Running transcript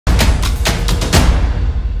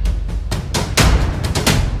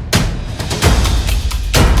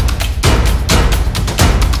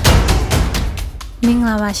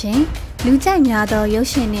ရှင်လူကြိုက်များသောရုပ်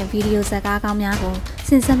ရှင်နဲ့ဗီဒီယိုဇာတ်ကားကောင်းများကိုစ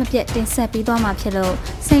ဉ်ဆက်မပြတ်တင်ဆက်ပေးသွားမှာဖြစ်လို့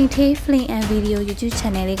HTAY Film and Video YouTube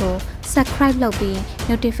Channel လေးကို Subscribe လုပ်ပြီး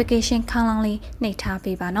Notification ခေါင်းလောင်းလေးနှိပ်ထား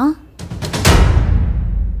ပေးပါနော်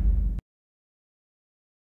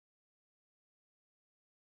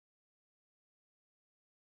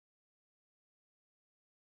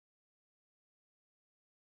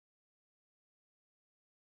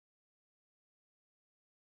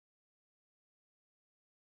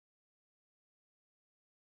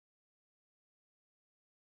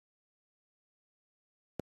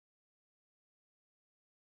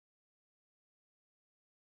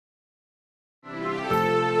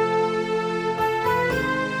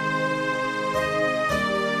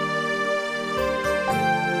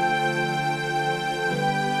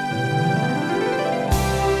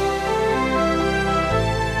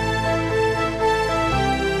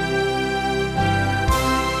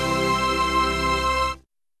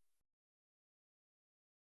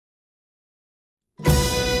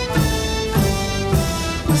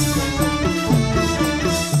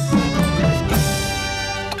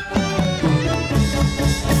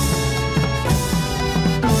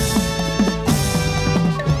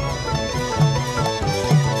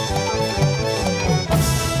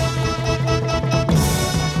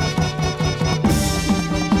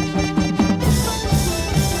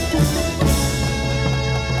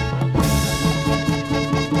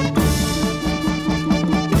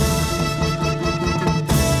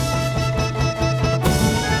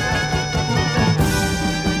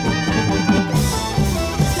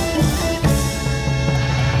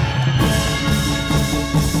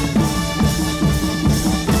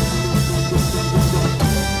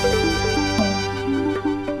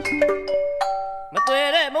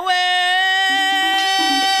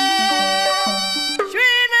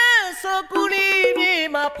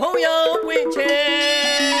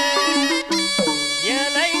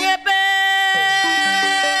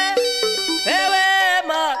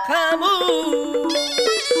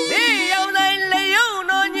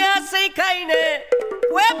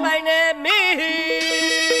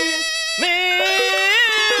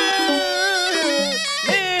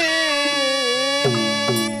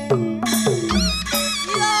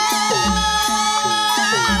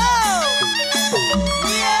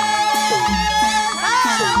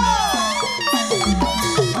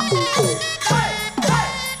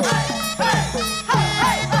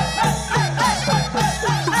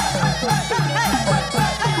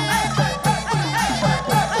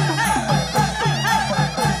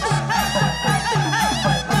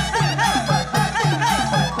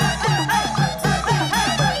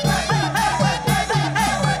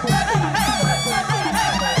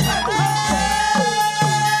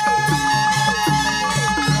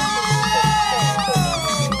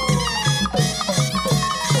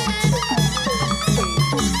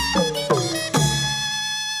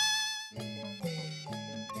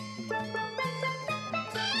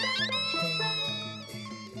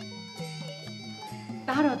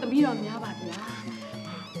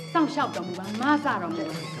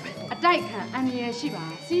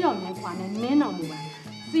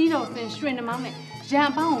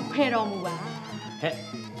人帮我拍到木吧？嘿，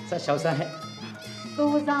这小三嘿。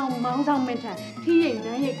多少忙上门产，天也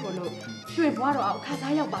难也可了，水不到看啥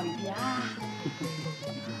要把你呀？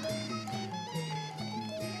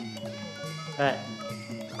哎，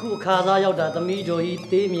顾看啥要的，米就一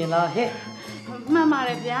对面了嘿。妈妈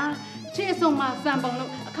的呀，这送嘛3磅了，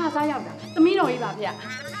看啥要的，米就一把呀。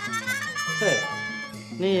嘿，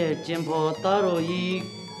你今婆打了一，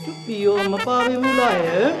就比我们把比不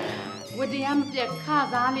来。我这样别卡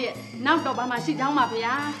啥哩，那到爸妈市场嘛别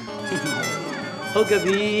呀。好个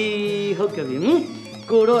屁，好个屁，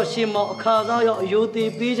过了什么卡啥要有的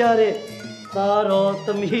比较的，打了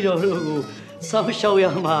都没有路，上小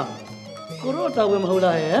样嘛，过了打我们好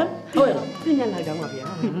来好呀。今年来讲嘛别，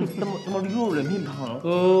怎么路了面庞了？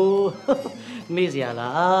哦，没事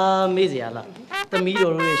啦，没事啦，都没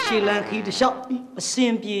有了，新兰开的小，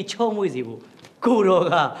身边巧妹子不，过了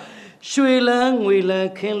个。水冷为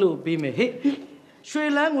冷看路边没嘿，水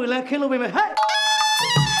冷为冷看路边没嘿。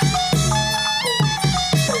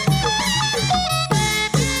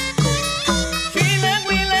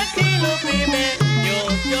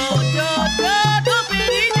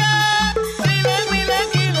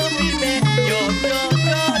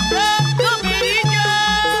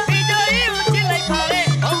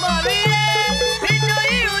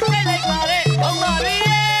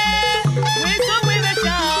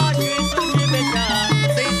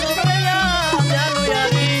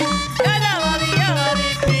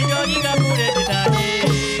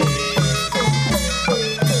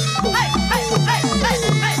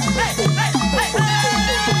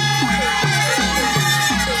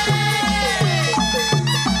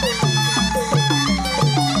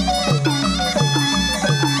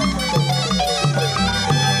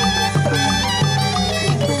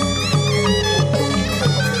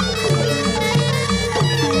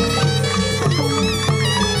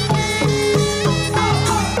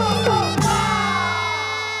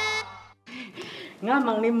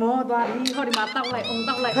忙哩莫多哩，好哩嘛倒来，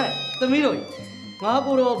倒来。怎么了？我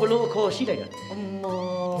不罗不罗考试来着。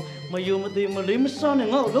没有没得没来没上呢，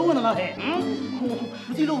我老问他嘿。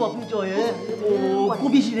你老话不做耶？哦，我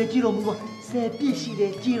必须得记录木吧，是必须得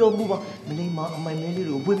记录木吧，没来嘛，没没来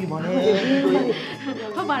了，不必嘛呢。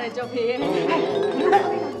好吧，就可以。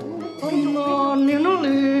你弄嘞，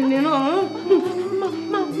你弄。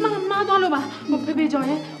妈多了吧？我陪做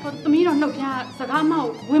耶，我怎么样弄下自家妈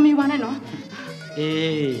会没完呢喏？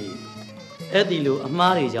အဲ့ဒီလိုအ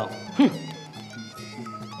မားတွေကြောင့်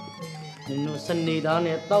နင်တို့စနေသား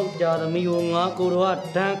နဲ့တောက်ကြသမီးကိုငါကိုတော်က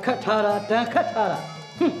ဒဏ်ခတ်ထားတာ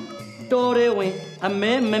တော်တယ်ဝင်အ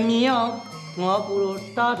မဲမမြင်အောင်ငါကိုတော်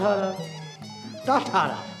တားထားတာ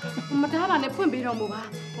မထားပါနဲ့ဖွင့်ပေးတော်မူပါ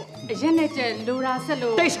အရက်နဲ့ကျက်လိုရာဆက်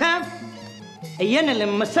လို့တိတ်ဆန်းအရက်နဲ့လ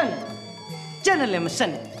ည်းမဆက်နဲ့ကြက်နဲ့လည်းမဆက်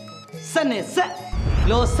နဲ့ဆက်နဲ့ဆက်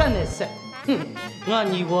လောဆက်နဲ့ဆက်ငါ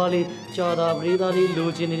ညီဘွားလေးကြာတာပရိသတ်လေးလို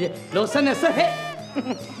ချင်နေတဲ့လောဆက်နဲ့ဆက်ဟဲ့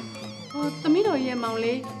သမီးတော်ရဲ့မောင်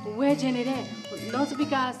လေးဝယ်ချင်နေတဲ့လောစပီ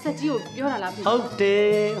ကာဆက်ကြီးကိုပြောတာလားဟုတ်တ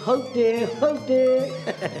ယ်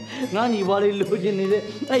ငါညီဘွားလေးလိုချင်နေတဲ့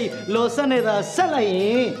အဲ့လောဆက်နဲ့သာဆက်လိုက်ရ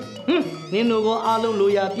င်နင်တို့ကအားလုံးလို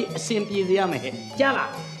ရာပြည့်အစင်ပြေစေရမယ်ဟဲ့ကြား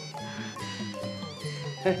လား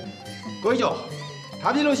ကိုကျော်ဒါ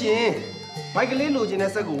ပြလို့ရှိရင်ဘိုက်ကလေးလိုချင်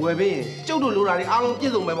တဲ့ဆက်ကိုဝယ်ပေးရင်ကျုပ်တို့လိုတာတွေအားလုံးပြ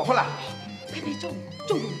ည့်စုံမယ်ပေါ့ဟုတ်လားဖေကျုပ်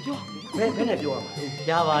တို့ပြောဘယ်နဲ့ပြောရမှာ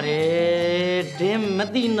ရပါတယ်တင်းမ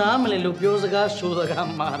သိနာမလဲလို့ပြောစကားဆိုစကား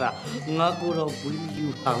မှားတာငါကိုတော့ဝီယူ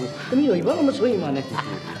အောင်တမီးတို့ဘာမှမဆိုရင်မနဲ့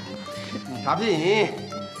ဒါဖြစ်ရင်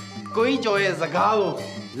ကိုကြီးကျော်ရဲ့စကားကို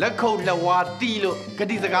လက်ခုပ်လက်ဝါးတီးလို့ဂ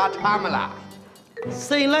တိစကားထားမလား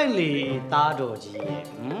စိန်လိုက်လေသားတော်ကြီးရဲ့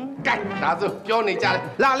ကဲဒါဆိုပြောနေကြတယ်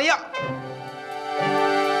လာလေရောက်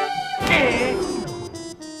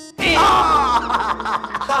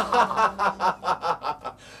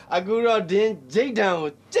အခုတော့ဒင်းဂျိတ်တံကို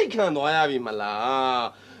ကြိတ်ခံသွားရပြီမလား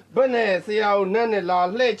ဘယ်နဲ့ဆရာကိုနတ်နဲ့လာ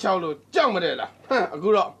လှဲ့ချောက်လို့ကြောက်မတယ်လားဟမ်အခု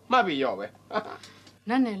တော့မှတ်ပြီးရောပဲ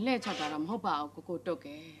နတ်နဲ့လှဲ့ချောက်တာတော့မဟုတ်ပါဘူးကိုတုတ်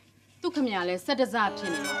ကဲသူ့ခမရလဲစက်တစဖြ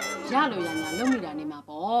စ်နေတော့ရလို့ရညာလုံးမိတာနေမှာ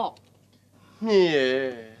ပေါ့မြင်ရဲ့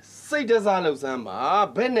စိတ်တစားလှုပ်စမ်းပါ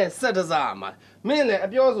ဘယ်နဲ့စက်တစားမှာမင်းလည်းအ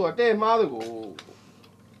ပြောဆိုတာတဲ့မှားသူကို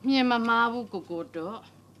မြင်မမှားဘူးကိုတုတ်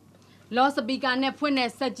လောစပီကာနဲ့ဖွင့်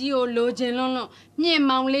တဲ့ဆက်ကြီးကိုလိုချင်လွန်းလို့မြင့်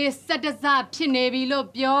မောင်လေးစက်တစဖြစ်နေပြီလို့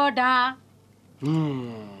ပြောတာ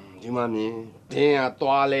ဒီမှာမြင်ဒင်းက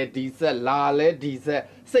သွားလဲဒီဆက်လာလဲဒီဆက်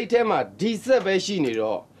စိတ်ထဲမှာဒီဆက်ပဲရှိနေ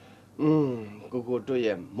တော့ကိုတို့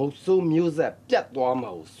ရဲ့မုတ်ဆိုးမျိုးဆက်ပြတ်သွားမှာ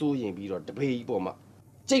ကိုစိုးရင်ပြီးတော့တပေကြီးပေါ်မှာ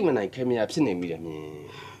ကြိတ်မနိုင်ခဲမရဖြစ်နေမိတယ်မြင်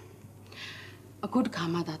အခုတခါ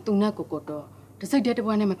မှသာသူနဲ့ကိုတော့တစိတ်တဲ့တ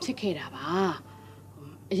ပွဲနဲ့မဖြစ်ခဲ့တာပါ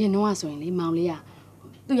အရင်တော့ဆိုရင်လေမောင်လေးက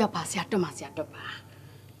သူ့ရောက်ပါဆရာတွတ်ပါ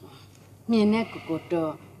မြင်တဲ့ကို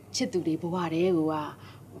တော့ချစ်သူတွေဘဝတဲ့ကိုက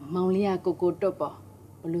မောင်လေးကကိုတွတ်ပေါ့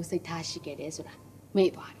ဘလို့စိတ်ထားရှိခဲ့တယ်ဆိုတာမေ့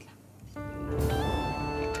သွားပြီလား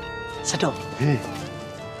စတော့ဟေး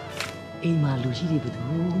အိမ်မှာလူရှိတယ်ဘယ်သူ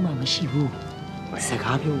မှမရှိဘူးစ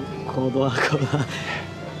ကားပြောခေါ်သွား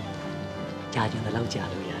ကြာကြတယ်လောက်ကြာ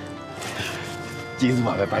လို့ရကျေးဇူး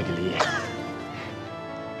ပါပဲဘိုက်ကလေး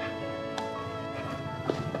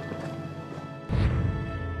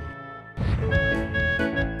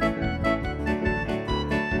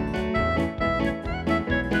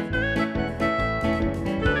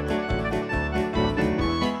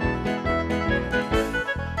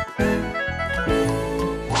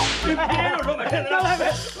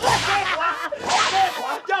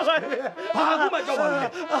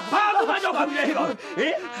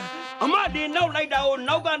အမဒီနောက်လိုက်တာကို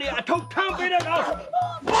နောက်ကနေအထုပ်ထမ်းပေးတဲ့ကောင်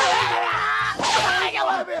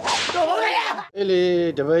အေးလေ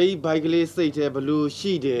တပည့်ဘိုက်ကလေးစိတ်ထဲဘလို့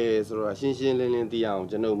ရှိတယ်ဆိုတော့ရှင်းရှင်းလင်းလင်းသိအောင်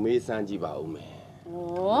ကျွန်တော်မေးစမ်းကြည့်ပါဦးမယ်။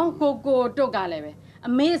ဩကိုတုတ်ကလည်းပဲအ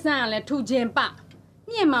မေးစမ်းကလည်းထူခြင်းပ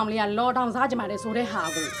မြင့်မောင်လေးကလော်ထောင်စားကြမှာတဲ့ဆိုတဲ့ဟာ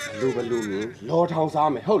ကိုဘလို့မြင်လော်ထောင်စား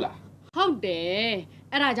မယ်ဟုတ်လားဟုတ်တယ်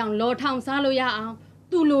အဲ့ဒါကြောင့်လော်ထောင်စားလို့ရအောင်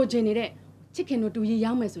သူ့လိုချင်နေတဲ့ချစ်ခင်တို့တူရီ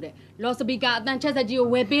ရောက်မယ်ဆိုတဲ့လော်စပီကာအတန်ချက်ဆက်ကြီးကို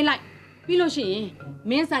ဝယ်ပေးလိုက်ပြီးလို့ရှိရင်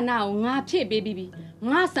မင်းဆန္ဒကိုငါဖြည့်ပေးပြီး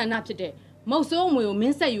ငါဆန္ဒဖြစ်တဲ့မုတ်ဆိုးအမွေကိုမ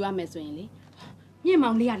င်းဆက်ယူရမယ်ဆိုရင်လေမြင့်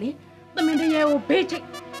မောင်လေးကလေသမင်တရေကိုဘေးချိတ်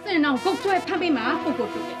စင်အောင်ကုတ်ဆွဲဖမ်းပေးမှာပုတ်တု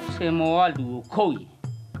တ်တယ်စင်မောကလူကိုခုတ်ရင်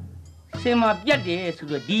စင်မပြတ်တယ်ဆို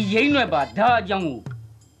တော့ဒီရိမ့်ရွက်ပါဒါအကြောင်းကို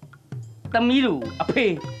သမီးတို့အဖေ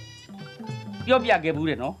ပြောပြခဲ့ဘူး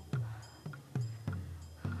တယ်နော်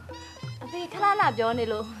အဖေခလာပြောနေ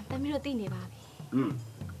လို့သမီးတို့သိနေပါပြီ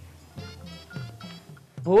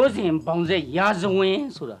ဘိုးစဉ်ပေါင်ဆက်ရာဇဝင်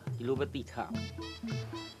ဆိုတာဒီလိုပဲသိထား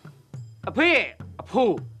အဖေအ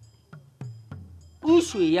ဖိုးဦး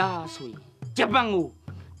ရွှေရဆိုရင်ဂျပန်ကို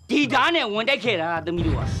ဒီဓာတ်နဲ့ဝင်တိုက်ခဲ့တာသမီး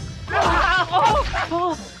တို့က别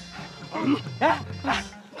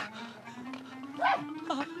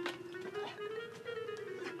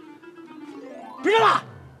了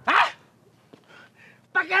啊！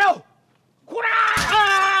大家喽，过来！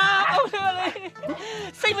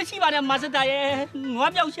စိတ်မရှိပါနဲ့မစတာရဲ့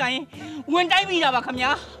ငွားပြောက်ရှာရင်ဝင်တိုင်းမိတာပါခင်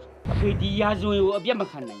ဗျာအဖေဒီရာဇဝင်ကိုအပြတ်မ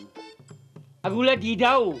ခံနိုင်အခုလဲဒီ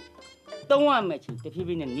ဓာတ်ကိုတုံးရမယ်ချင်းတဖြည်း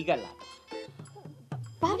ဖြည်းနဲ့နီးကပ်လာ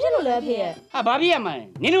ဘာဖြစ်လို့လဲအဖေရဲ့ဟာဘာဖြစ်ရမှာလဲ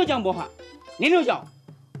နင်းတို့ကြောင့်ပေါ့ဟာနင်းတို့ကြောင့်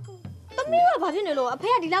သမီးကဘာဖြစ်နေလို့အဖေ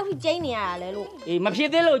ကဒီလောက်ထိကျိန်းနေရတာလဲလို့အေးမဖြစ်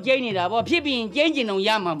သေးလို့ကျိန်းနေတာပေါ့ဖြစ်ပြီးရင်ကျိန်းကျင်တော့ရ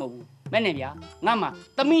မှာမဟုတ်ဘူးမဲနဲ့ဗျာငါမှ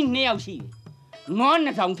သမီး2ယောက်ရှိတယ်ငေါ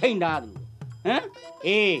2000ထိန်ထားသူဟမ်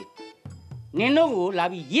အေးနင်တို့ကိုလာ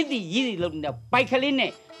ပြီးရစ်တီလုပ်နေတဲ့ဘိုက်ကလေး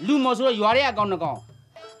နဲ့လူမော်ဆိုတော့ရွာထဲအကောင်တစ်ကောင်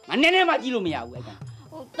ငါနည်းနည်းမှကြည့်လို့မရဘူးအဲ့ကောင်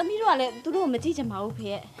ဟိုသမီးတို့ကလည်းသူတို့ကိုမကြည့်ချင်ပါဘူးဖေ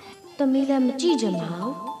ရဲ့သမီးလည်းမကြည့်ချင်ပါ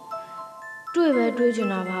ဘူးတွေ့ပဲတွေ့ချင်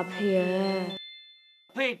တာပါဖေရဲ့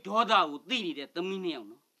အဖေဒေါသကိုသိနေတဲ့သမီး2ယောက်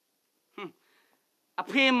နော်ဟွန်းအ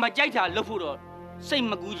ဖေမကြိုက်တာလုပ်ဖို့တော့စိတ်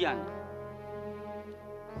မကူးကြနဲ့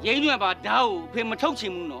ရိမ့်ရွယ်ပါဓာတ်ကိုအဖေမထုတ်ချ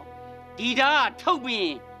င်ဘူးနော်ဒီဓာတ်ကထုတ်ပြီးရ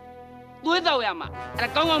င်သွေးတော့ရမှာအဲ့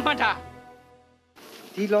ဒါကောင်းကောင်းမှတ်ထား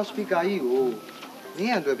ဒီ loud speaker ကြီးကိုနင်း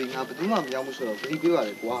ရလွယ်ပြီးငါဘယ်သူမှမရောက်ဘူးဆိုတော့သတိပေးရတ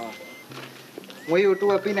ယ်ကွာငွေကို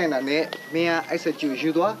တော့ပေးနိုင်တာနဲ့မင်းကအဲ့ဆက်ကျူယူ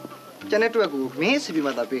သွားကျန်တဲ့အတွက်ကိုမင်းစီပီ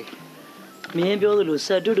မှသာပေးမင်းပြောသလိုဆ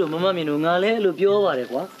က်တုတို့မမမြင်တို့ငါလည်းအဲ့လိုပြောပါတယ်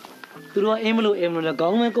ကွာသူတို့ကအင်းမလို့လည်းခေါ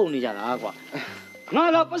င်းမဲကုန်နေကြတာကွာငါ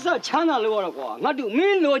တော့ပတ်စချမ်းသာလို့ရတော့ကွာငါတို့မ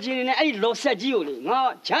င်းလိုချင်နေတဲ့အဲ့ဒီလောဆက်ကြီးကိုလေငါ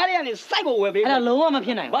ဂျားတွေကနေစိုက်ကိုဝယ်ပေးအဲ့ဒါလုံးဝမဖြ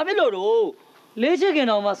စ်နိုင်ဘူးဘာဖြစ်လို့တော့လေးချစ်ခင်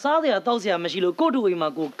တော်မှာစားစရာတောက်စရာမရှိလို့ကို့တူအိမ်မှာ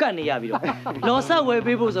ကိုကတ်နေရပြီတော့လော်ဆက်ဝယ်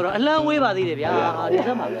ပေးဖို့ဆိုတော့အလန်းဝေးပါသေးတယ်ဗျာဒီစ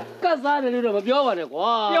မ်းပါဗျာကတ်စားတယ်လို့တော့မပြောပါနဲ့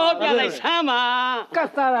ကွာပြောပြလိုက်ဆမ်းပါကတ်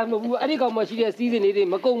စားတာမဟုတ်ဘူးအဲ့ဒီကောင်မှရှိတဲ့စီးစင်လေးတွေ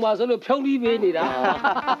မကုံပါဆိုလို့ဖြုံးပြီးပေးနေတာ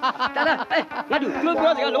တာတာငါတို့ပြော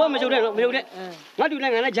စရာလုံးဝမယုံနဲ့တော့မယုံနဲ့ငါတို့လ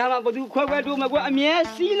ည်းငါနဲ့ဂျာမဘသူခွဲတို့မကွာအမြဲ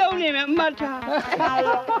စီးလုံးနေမယ်အမှတ်ထား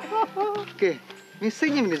ကဲမင်းစိ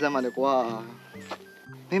တ်ညစ်နေစမ်းပါလေကွာ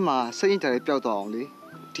မင်းမှာစိတ်ညစ်တယ်ပျောက်တော့အောင်လေ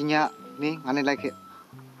ဒီညမင်းငါနဲ့လိုက်ခဲ့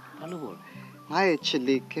ဘာလို့ပေါ့ငါရဲ့ချစ်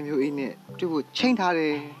လေးခင်မျိုးအေးနဲ့တွေ့ဖို့ချိန်ထားတ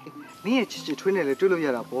ယ်မင်းရဲ့ချစ်ထွေးနဲ့လည်းတွေ့လို့ရ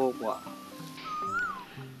တာပေါ့ကွာ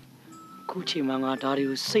ခုချိန်မှာငါဒါတွေ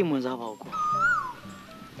ကိုစိတ်ဝင်စားပါဘူးကွာ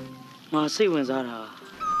ငါစိတ်ဝင်စားတာ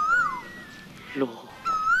လော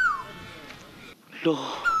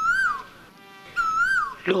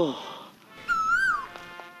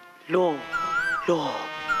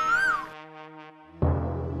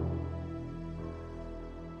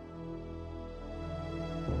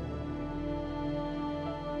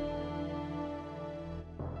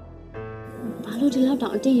လို့ဒီလောက်တော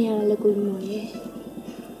င်အတင်းရရလဲကိုလူတော်ရဲ့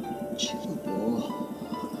ချစ်လို့ပေါ့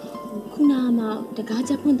ခုနကမှတကား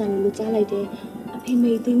ချက်ဖွင့်တယ်လို့ကြားလိုက်တယ်အဖေ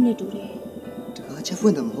မေသေးဦးနဲ့တူတယ်တကားချက်ဖွ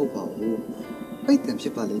င့်တယ်မဟုတ်ပါဘူးပိတ်တယ်ဖြ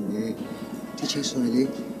စ်ပါလိမ့်မယ်ဒီချိန်ဆိုရင်လေ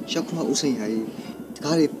ရောက်ခမဦးစိန်ရာကြီးတ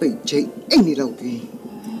ကားတွေပိတ်ချိန်အိတ်နေတော့ပြီ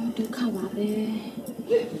ဒုက္ခပါပဲ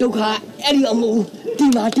ဒုက္ခအဲ့ဒီအမို့ဒီ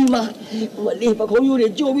မှာမလေးပခုံးရိုးတွေ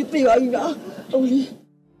ကြိုးပြီးပြေးပါပြီဗျာဟုတ်လေ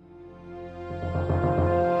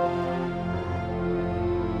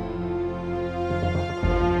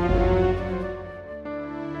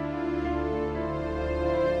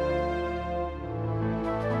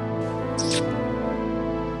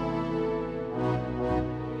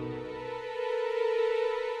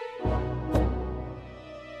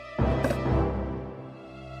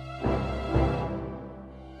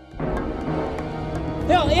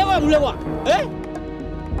အေးပါဘူးလေကွာဟဲ့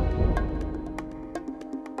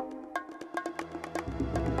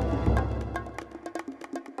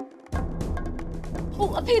ဟို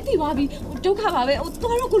အဖေသိပါပြီဒုက္ခပါပဲဟို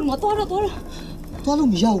သွားတော့ကိုလူမသွားတော့သွားလို့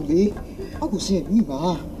မရဘူးလေအောက်ကိုဆင်းမိပါ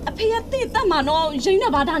အဖေကတိတ်တတ်မှာတော့ရင်း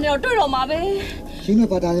နဲ့ဘာသာနဲ့တော့တွေ့တော့မှာပဲရင်းနဲ့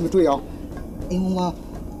ဘာသာနဲ့မတွေ့အောင်အိမ်မှာ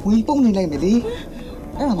ဝင်ပုံနေလိုက်မယ်လေ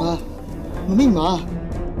အဲ့ဒါမှမမိမှာ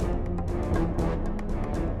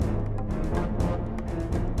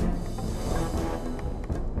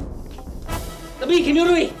သမီးခင်မျိုး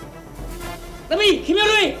တွေသမီးခင်မျိုး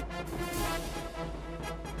တွေ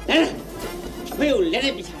အဖေကိုလက်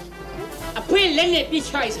နဲ့ပြချအဖေလက်နဲ့ပြချ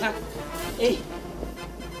လိုက်စမ်းအေး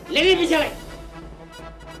လက်နဲ့ပြချလိုက်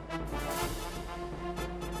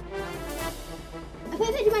အဖေ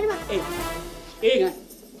ဒီမှာအေးက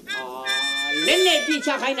လက်နဲ့ပြချ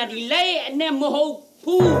ခိုင်းတာဒီလက်ရဲ့အနဲ့မဟုတ်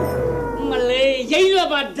ဘူးမလေးရိမ့်ရ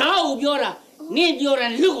ပါဓာတ်ကိုပြောတာနင့်ပြောတာ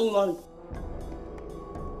လွတ်ကုန်သွား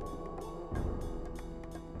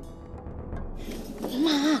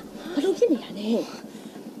မာဘလို့ဖြစ်နေတာလဲ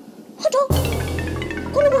ဟုတ်တော့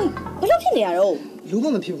ကိုလိုဘလို့ဖြစ်နေရတော့လုံးဝ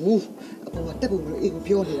မဖြစ်ဘူးအပေါ်မှာတက်ပုံလို့အေးကို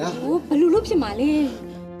ပြောနေတာဟိုဘလို့လို့ဖြစ်မှာလဲ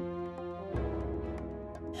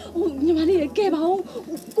ညီမလေးကဲပါဦး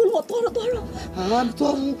ကိုလိုတော့တော့ ဟာမ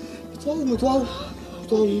တော်ဘူး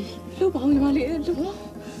လှုပ်ပါဦးညီမလေးလှုပ်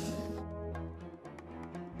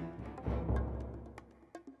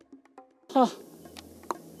ဟာ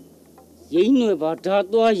ရင်းရွယ်ပါဒါ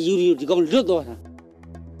သွားယူယူဒီကောင်လွတ်သွားတာ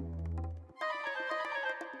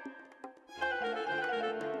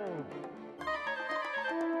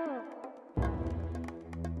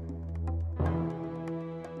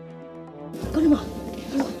ကိုလို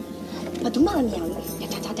ဘာတူမှမမြင်ဘူး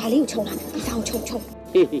ဒါလေးကိုချုံတာဒီဆောင်ချုံ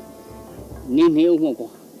ဟေးနေအောင်ပေါ့ကွာ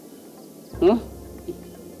ဟမ်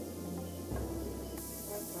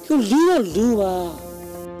သူလူပါ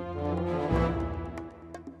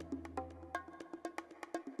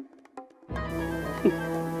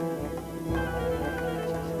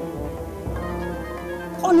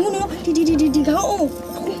哦，你搞哦！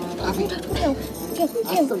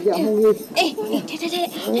跳，哎，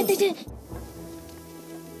对。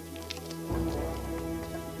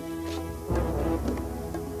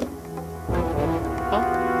啊，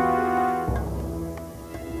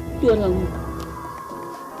对了，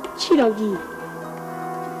七老弟，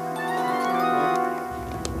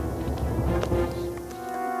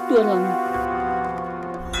对了。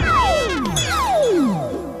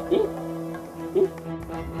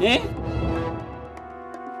哎，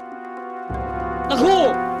大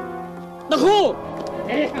哭，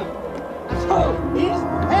哎，操，你，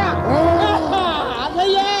哎呀，大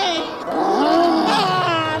爷，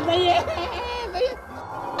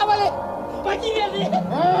阿爸嘞，把几年子，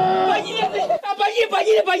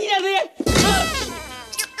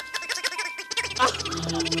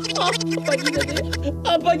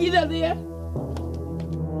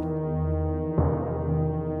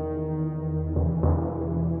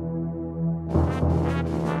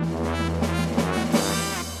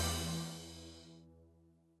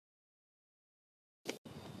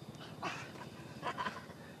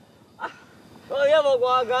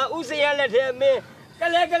ကွာကဥစရလက်ထဲမင်းက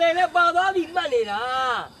လေးနဲ့ပါသွားပြီမှတ်နေတာ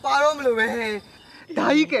ပါတော့မလို့ပဲဓာ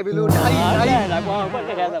ကြီးကဲပြီလို့ဓာကြီးလာကွာမတ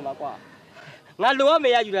က်ရစမ်းပါကွာငါလိုရမ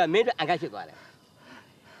ရယူတာမင်းတို့အန်ခတ်ဖြစ်သွားတယ်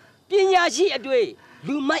ပညာရှိအတွေ့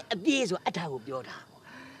လူမိုက်အပြေးဆိုအထာကိုပြောတာ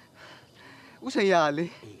ဥစိန်ရလေ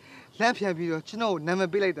လမ်းဖြန်ပြီးတော့ကျွန်တော်ကိုနာမည်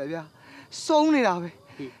ပေးလိုက်တာဗျာစုံနေတာပဲ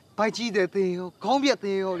ဘိုက်ကြီးတဲ့တင်ရောခေါင်းပြက်တ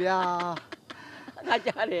င်ရောဗျာငါ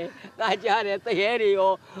ကြားတယ်တရေတွေ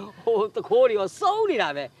ရောဟိုတခိုးတွေရောစုံးနေတာ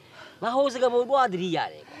ပဲငါဟိုစကပုံသွားသတိရ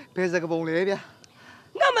တယ်ဘယ်စကပုံလဲဗျာ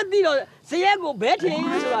ငါမသိတော့ဇရက်ကိုဘဲထင်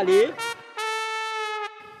ဆိုတာလေ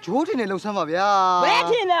ဂျိုးထင်နေလှုပ်ဆမ်းပါဗျာဘဲ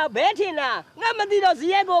ထင်တာငါမသိတော့ဇ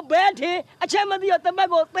ရက်ကိုဘဲထင်အချက်မသိတော့တပတ်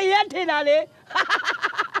ကိုတရေထင်တာလေ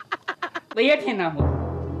တရေထင်တာမဟုတ်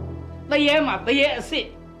တရေမှာတရေအစ်စ်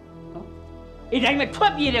နော်ဒီတိုင်းမှာထွ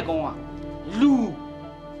က်ပြေးတဲ့ကောင်ကလူ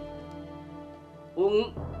ဟို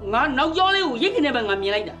ငါနောက်ကျောလေးကိုရိတ်ကနေပဲငါမြ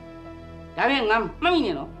င်လိုက်တာဒါပေမဲ့ငါမှတ်မိ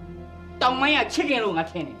နေနော်တောင်မိုင်းကချစ်ခင်လို့ငါ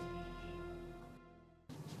ထင်တယ်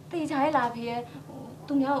တေချာရဲ့လားဖေရဲ့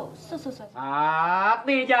သူများကိုဆွတ်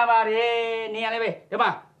တေချာပါတယ်နေရလဲပဲဒီမှာ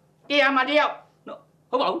တရားမှာတယောက်နော်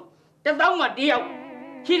ဟုတ်ပါဘူး1000မှာတယောက်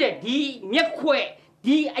ဖြစ်တဲ့ဒီမျက်ခွဲ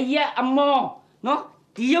ဒီအရက်အမောနော်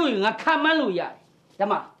ဒီရုပ်ရင်ငါခံမှန်းလို့ရတယ်ဒီ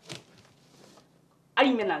မှာအဲ့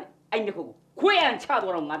ဒီမျက်နှာနဲ့အဲ့မျက်ခုကိုခွဲအန်ချ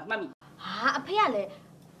သွားတော့ငါမှတ်မိဟာအဖေကလည်း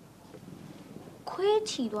ခွေး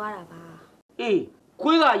ချီသွားတာပါအေး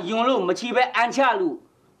ခွေးကယွန်လို့မချီပဲအန်ချလို့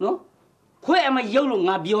နော်ခွေးအမရုပ်လို့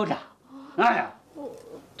ငါပြောတာငါရ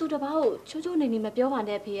သူတပားကိုချိုးနေမပြောပါ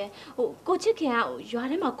နဲ့ဖေရဲ့ဟိုကိုချစ်ခင်ကရွာ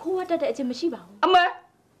ထဲမှာခိုးဝတ်တတ်တဲ့အချင်းမရှိပါဘူးအမ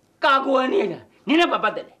ကာကွယ်နေတာနင်းနဲ့ပတ်သ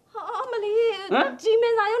က်တယ်အမလေးကြီးမ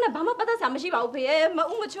င်းစာရုံးနဲ့ဘာမှပတ်သက်စရာမရှိပါဘူးဖေရဲ့မ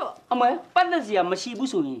ဦးမချော့အမပတ်သက်စရာမရှိဘူး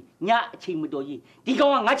ဆိုရင်ညအချိန်မတော်ကြီးဒီကော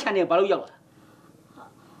င်ကငါခြံနေဘာလို့ရောက်လာ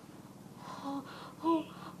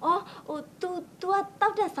ဟို तू ကတော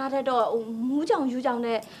က်တက်စားတတ်တော့ဟိုမူးကြောင်ယူကြောင်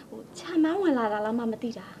နဲ့ဟိုခြံမန်းဝင်လာတာလားမသိ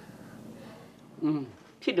တာ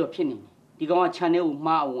ဖြစ်တော့ဖြစ်နေဒီကောင်ကခြံထဲကို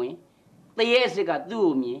မှားအဝင်တရေအစ်စ်ကသူ့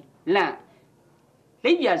ကိုမြင်လန့်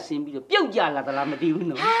လိပ်ပြဆင်းပြီးတော့ပြုတ်ကြလာသလားမသိဘူး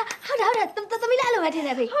နော်ဟုတ်တယ်သမီးလည်းအဲ့လိုပဲထင်တ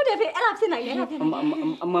ယ်ဖေဟုတ်တယ်ဖေအဲ့လားဖြစ်နိုင်တယ်ငါ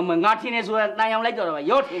ထင်နေဆိုတာတန်ရောင်လိုက်တော့တော့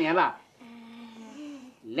ရောထင်နေလား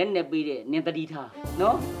လက်နဲ့ပေးတဲ့နင်တတိထား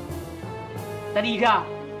နော်တတိထား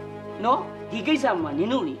နော်ဒီကိစ္စမှာနင်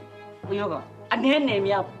တို့လေပြောကအနှဲနယ်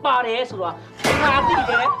များပါတယ်ဆိုတော့ငါသိ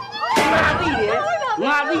တယ်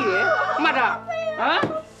မှတ်တာဟမ်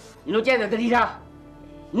နင်တို့ကျဲတဲ့တတိထား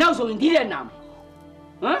နောက်ဆိုရင်ဒီတဲ့နာမ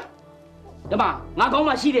ဟမ်ဒီမှာငါကောင်း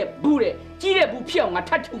မှရှိတဲ့ဘူးတဲ့ကြီးတဲ့ဘူးဖြစ်အောင်ငါ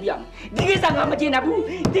ထပ်ထူပြမယ်ဒီကိစ္စငါမကျင်တတ်ဘူး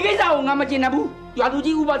ဒီကိစ္စကိုငါမကျင်တတ်ဘူးရွာသူ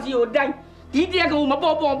ကြီးဥပစီကိုအတိုင်းဒီတရက်ကိုမ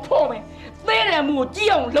ပေါ်ပေါ်ဖော့မယ်သဲတယ်မှုကိုကြီး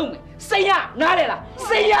အောင်လုပ်မယ်စိတ်ရနားတယ်လား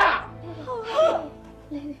စိတ်ရ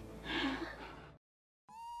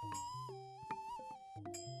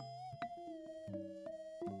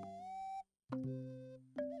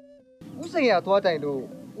စိန်ရသွားတိုင်လို့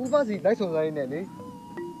ဥပစီလိုက်ဆောင်ဆိုင်နေလေ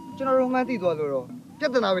ကျွန်တော်တို့မှန်းသိသွားလို့တော့ပြ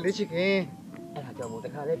ဿနာပဲလေချစ်ခင် အဲ့ဒါကြောင့်မို့တ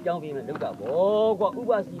ခါလဲပြောင်းပြီးမှလောက်တာဗောကွာဥ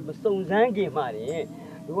ပစီမစုံစမ်းခင်မှတင်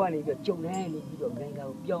တို့ကနေပြီးကြုံနေနေပြီးတော့ဂိုင်းကာ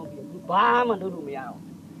ကိုပြောင်းပြီးဘူးဘာမှလုပ်လို့မရအောင်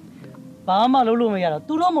ဘာမှလုပ်လို့မရတော့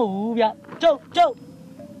သူတော့မဟုတ်ဘူးဗျကျုပ်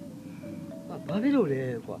ဘာဖြစ်လို့လဲ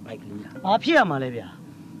ကွာဘိုက်ကလေးလား ဘာဖြစ်ရမှာလဲဗျ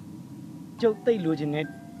ကျုပ်သိလို့ခြင်းနဲ့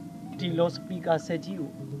ဒီလော့စပီကာဆက်ကြီးကို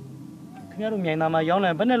ခင်ဗျားတို့မြိုင်သားမှာရောင်း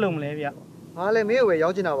လိုက်ဘယ်နဲ့လုံးမလဲဗျ ငါလည်းမင်းကိုပဲရော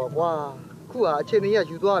င်းချင်တာပါကွာခုဟာအချိန်ကြီး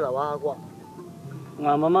ယူသွားတာပါကွာ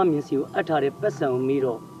ငါမမမြင်စီကိုအပ်ထားတဲ့ပတ်စံကိုမေး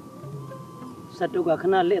တော့စက်တုပ်ကခ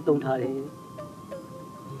ဏလက်အသုံးထားတယ်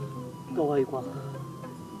တော်ပါ ਈ ကွာ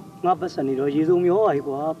ငါပတ်စံနေတော့ရေစုံမျောပါ ਈ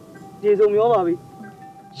ကွာရေစုံမျောပါပြီ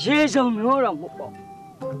ရေစုံမျောတော့မဟုတ်ပါ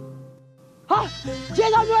ဟာရေ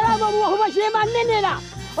စုံမျောတာမဟုတ်ဘူးဟိုမှာရေမနစ်နေတာ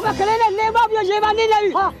ဟိုမှာကလေးနဲ့နေပါပြောရေမနစ်နေ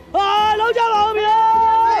ပြီဟာလုံးကြပါဦးဗျာ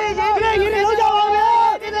ရေလုံးကြပါဦးဗျာ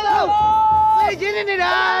တင်းတော့ရေနေ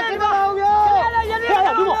တာတင်းတော့ဗျာ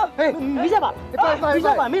မိစပါ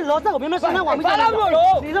မင်းလောဆက်ကိုမင်းမစင်းတော့မိစပါ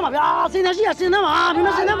လို့နေစမ်းပါဗျာစင်းနေရှိရစင်းနေပါမင်းမ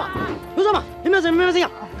စင်းနေပါလို့စမ်းပါမင်းမစင်းရလို့စ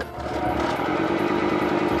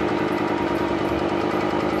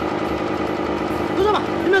မ်းပါ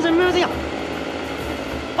မင်းမစင်းရ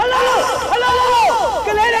ဟယ်လိုက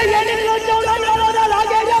လေးတွေရနေလို့ကြောင်းတော့လာ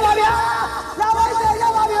ခဲ့ကြပါဗျာလာပါစေကြ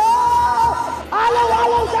ပါဗျာအား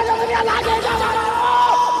လုံးဆက်ကြပါဗျာလာခဲ့ကြပါလား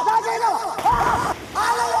လာခဲ့တော့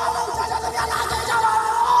အားလုံးဆက်ကြပါဗျာလာခဲ့ကြပါ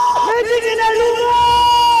လား ဒီနေ့လူမ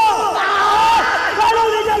ဘာလို့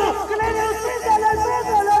လဲကြလို့ကလေးတွေစင်းတယ်လေ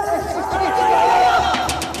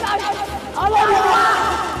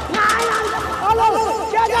အားလုံး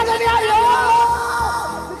ကြာကြတယ်များရော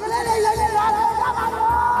ကလေးတွေလည်းလာကြပါလို့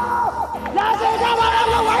လာကြပါ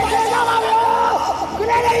လို့ဝိုင်းကြပါလို့က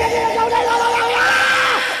လေးတွေလည်းကြောက်တယ်လာပါ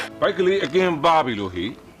ဘိုက်ကလေးအကင်းပါပြီလို့ဟိ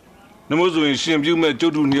နမို့ဆိုရင်ရှင်ပြုမဲ့ကျု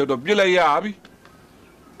ပ်တို့နှစ်ယောက်တော့ပြစ်လိုက်ရပြီ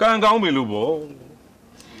ကံကောင်းပြီလို့ဗော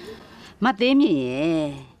မသေးမြင့်ရဲ့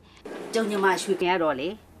ကျုံညမရွှေခင်ရတော့လေ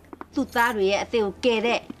သူ့သားတွေရဲ့အသေးကိုကဲ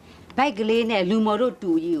တဲ့ဘိုက်ကလေးနဲ့လူမော်တို့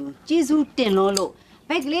တူကြီးကိုကျေးဇူးတင်လို့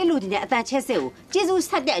ဘိုက်ကလေးလူကြီးနဲ့အတန်ချက်စစ်ကိုကျေးဇူး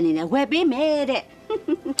ဆက်တဲ့အနေနဲ့ဝယ်ပေးမယ်တဲ့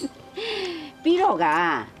ပြီးတော့က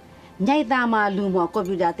ညိုက်သားမှာလူမော်ကွန်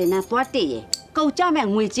ပျူတာသင်တန်းသွားတက်ရင်ကုန်ကြမဲ့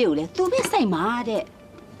ငွေကြေးကိုလေသူbiếtစိုက်မှာတဲ့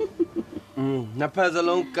နှစ်ဖက်စ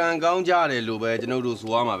လုံးကံကောင်းကြတယ်လို့ပဲကျွန်တော်တို့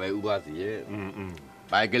ဆိုရမှာပဲဥပစီရဲ့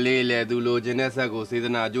ဘိုက်ကလေးလည်းသူလိုချင်တဲ့ဆက်ကိုစေတ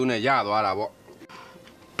နာကျိုးနဲ့ရသွားတာပေါ့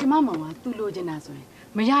ကျမမောင်ကသူ့လိုချင်တာဆိုရင်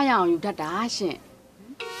မရရအောင်ယူတတ်တာရှင်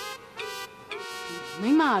မိ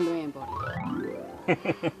မလွင်ပေါ့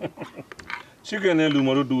ရှိကနဲ့လူမ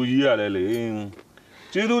တို့တူကြီးရတယ်လေ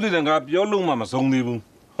ကျေးဇူးတင်ကပြောလို့မှမဆုံးသေးဘူး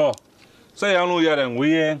ဟောဆက်ရောင်းလို့ရတဲ့ငွေ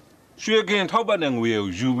ရရွှေကင်ထောက်ပတ်တဲ့ငွေရ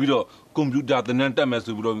ကိုယူပြီးတော့ကွန်ပျူတာသင်တန်းတက်မယ်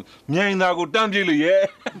ဆိုပြီးတော့မြိုင်သားကိုတန်းပြေးလို့ရဲ့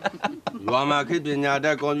ရွာမှာခေတ်ပညာတ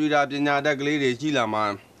တ်ကွန်ပျူတာပညာတတ်ကလေးတွေရှိလာမှာ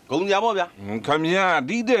ဂုံကြပါဗျာခမရ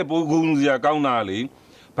ဒီတဲ့ပိုးဂုံစရာကောင်းတာလေ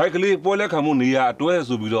ဘိုက်ကလေးပွဲလက်ခံမှုနေရအတွဲ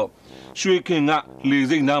ဆိုပြီးတော့ရွှေခင်ကလေ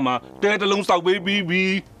စိတ်နားမှာတဲတလုံးစောက်ပေးပြီးပြီ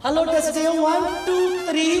Hello testing 1 2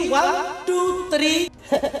 3 1 2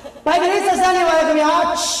 3ဘိုက်ကလေးဆက်ဆန်းနေပါလေခင်ဗျာ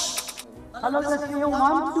Hello testing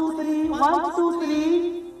 1 2 3 1 2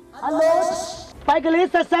 3 Hello ဘိုက်ကလေး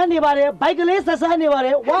ဆက်ဆန်းနေပါတယ်ဘိုက်ကလေးဆက်ဆန်းနေပါတ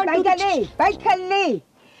ယ်1 2 3 ဘိုက်ကလေး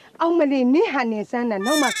အောင်မလေးနင့်ဟာနေစမ်းတာ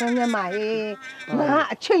နောက်မှဆန်းရမှာဟဲ့ငါ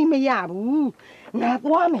အချိန်မရဘူးငါ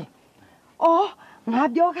သွားမယ်အော်ငါ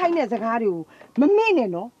ပြောခိုင်းတဲ့စကားတွေကိုမမေ့နဲ့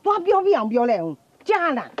နော်သွားပြောပြအောင်ပြောလိုက်အောင်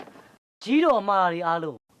ကြားလားကြီးတော်မာတွေအား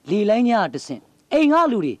လုံးလေလိုင်းညတဆင့်အိမ်က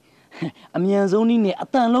လူတွေအမြန်ဆုံးနည်းနဲ့အ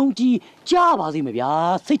တန်လုံးကြီးကြားပါစေမဗျာ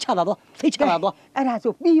စိတ်ချတာတော့စိတ်ချတာတော့အဲ့ဒါ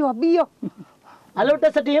ဆိုပြီးရော Hello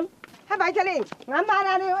testing ဟဲ့ဘိုက်ကလေးငါမာ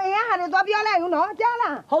လာနေအိမ်ကဟာနေသွားပြောလိုက်ဦးနော်ကြား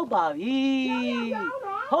လားဟုတ်ပါ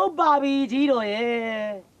ပြီကြီးတော်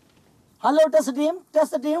ရဲ့ Hello testing 1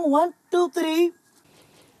 2 3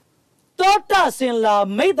တော်တာစင်လာ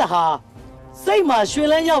မိတ်တဟာစိတ်မှာရွှင်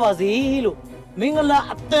လန်းရပါစေလို့မင်္ဂလာ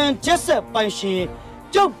အတန်ချက်ဆက်ပိုင်ရှင်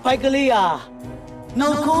ကျုပ်ဘိုက်ကလေးဟာနှု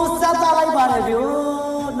တ်ကိုဆက်သားလိုက်ပါတယ်ဗျို့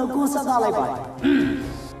နှုတ်ကိုဆက်သားလိုက်ပါတယ်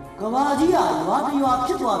ကဘာကြီးဟာရွာတရွာဖြ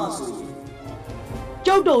စ်သွားပြီဆိုရင်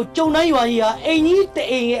ကျုပ်တို့ကျုံတိုင်းရွာကြီးဟာအိမ်ကြီးတ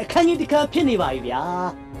အိမ်ရဲ့အခန်းကြီးတစ်ခန်းဖြစ်နေပါပြီဗျာ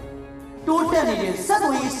တိုးတက်နေတဲ့စက်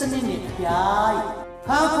သွေးစနစ်နဲ့ဗျာ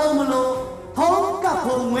ဟာကုန်မလို့ထုံးကပ်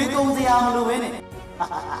ဖို့ငွေကုန်စရာမလိုပဲနဲ့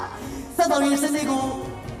စက်တော်ရင်စနေကို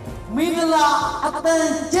မင်္ဂလာအတန်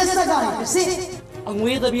ကျက်စက်ကနေတစ်စစ်အ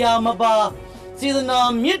ငွေတပြားမပါစေတနာ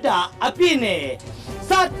မေတ္တာအပြည့်နဲ့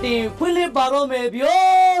စတင်ဖွင့်လှစ်ပါတော့မယ်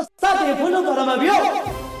ဗျို့စတင်ဖွင့်လှစ်ပါတော့မယ်ဗျို့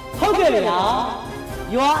ဟုတ်ကဲ့ဗျာ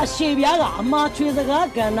ရွာအရှိပြားကအမာချွေစကား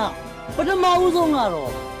ကဏ္ဍပထမဦးဆုံးက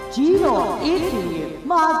တော့ကြီးတော်အေးထင်ရဲ့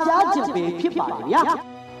မှာကြားချက်ပဲဖြစ်ပါလေဗျာ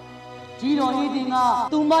ကြီးတော်ဤတင်က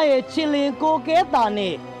သူမရဲ့ချစ်လင်ကိုကဲတာ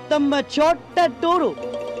နဲ့တမချောတက်တိုးတို့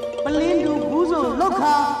ပလင်းသူဘူးဆိုလောက်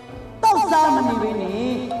ခါတောက်စားမနေပဲ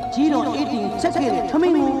နဲ့ကြီးတော်ဤတင်ချက်ခဲ့တဲ့ထမ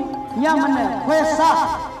င်းကိုညမနဲ့ခွဲစား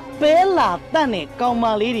ပဲလာတန့်တဲ့ကောင်မ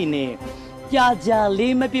လေးတွေနဲ့ကြာ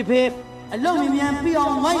လေးမဖြစ်ဖဲအလုံးမြန်ပြီးအော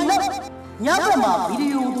င်ဝိုင်းလို့ညဘက်မှာဗီဒီ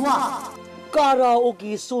ယိုသွားကာရာအို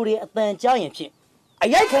ကေဆိုတဲ့အတန်ကြားရင်ဖြင့်အ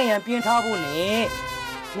ရိုက်ခံရန်ပြင်ထားဖို့နဲ့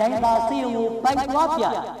ရိုင်းပါစေုံကိုပိုက်သွားပြ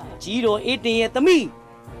ကြီးတော်အေးတင်ရဲ့သမီး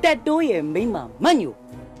တက်တိုးရဲ့မိန်းမမန့်ညို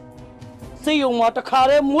စေုံမှာတခါ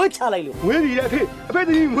တည်းမွေးချလိုက်လို့မွေးပြီလေအဖေသ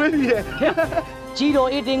မီးမွေးပြီလေကြီးတော်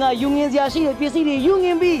အေးတင်ကယူငင်စရာရှိတဲ့ပစ္စည်းတွေယူင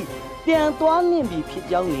င်ပြီးပြန်သွားလင့်ပြီဖြစ်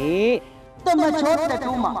ကြောင်းနဲ့တမချောတက်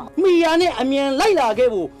တိုးမှာမိယာနဲ့အမြန်လိုက်လာခဲ့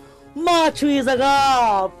ဖို့မာချွေစ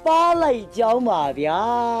ကားပါလိုက်ကြောင်းပါဗျာ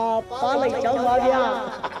ပါလိုက်ကြောင်းပါဗျာ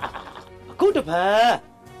အခုတပံ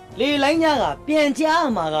လေလိုင်းညကပြန်ကြား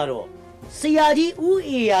မှာကတော့ဆရာကြီးဦး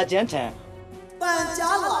အေယာချမ်းထံပန်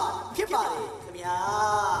ကြားလာဖြစ်ပါတယ်ခင်ဗျာ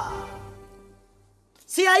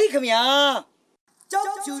ဆရာကြီးခင်ဗျာကြောက်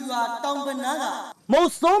ဖြူရွာတောင်ပနာကမုတ်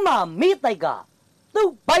စောမမိတိုက်ကသူ့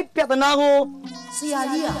ဘိုက်ပြဿနာကိုဆရာ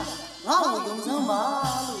ကြီးကငါ့ကိုယုံစမ်းပါ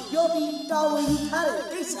လို့ပြောပြီးတာဝန်ယူထားတဲ့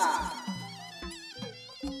ကိစ္စ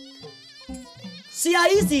ဆရာ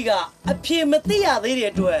ကြီးစီကအဖြေမသိရသေး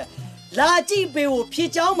တဲ့အတွက်လာကြည့်ပေးဖို့ဖြစ်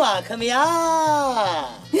ကြောင်းပါခင်ဗျာ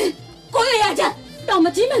ကိုရရချမ်းတော့မ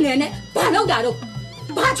ကြီးမငယ်နဲ့ဘာလောက်တာတော့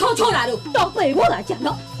ဘာချောတာတော့တော့ပြေဖို့လားချမ်း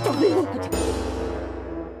တော့တော့ပြေဖို့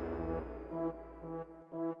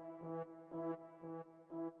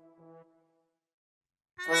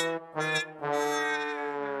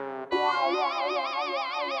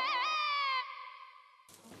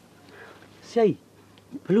ဆရာကြီး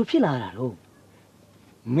ဘလို့ဖြစ်လာတာတော့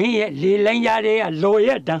မင်းရဲ့လေလိုင်းရတဲ့ကလော်ရ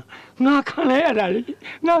က်တန်းငါခံလဲရတာလေ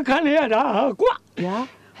ငါခံလဲရတာကွာဗျာ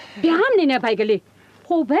မနေနဲ့ဘိုက်ကလေး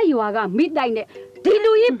ဟိုဘက်ရွာကမိတိုက်နဲ့ဒီ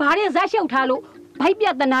လူကြီးဘာတဲ့ဇက်လျှောက်ထားလို့ဘိုက်ပြ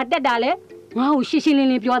တနာတက်တာလဲငါ့ကိုရှင်းရှင်းလင်း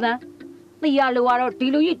လင်းပြောသမ်းသိရလို့ကတော့ဒီ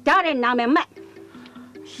လူကြီးဓာတ်တဲ့နာမည်မှတ်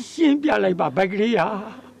ရှင်းပြလိုက်ပါဘိုက်ကလေးဟာ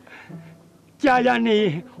ကြာနေ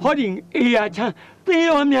ဟောဒီအေးရချမ်းသေ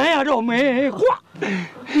ရောမြန်ရတော့မယ်ကွာ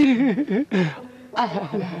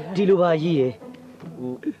ဒီလိုပါကြီးရယ်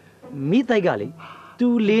မိတိုက်ကလေသူ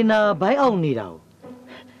လေနာဘိုင်းအောင်နေတာကို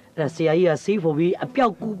အဲ့ဆရာကြီးကဆေးဖို့ပြီးအပြော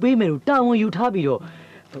က်ကူပေးမယ်လို့တာဝန်ယူထားပြီးတော့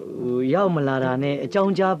ရောက်မလာတာနဲ့အကြော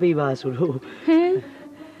င်းကြားပေးပါဆိုလို့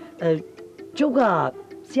ကျုပ်က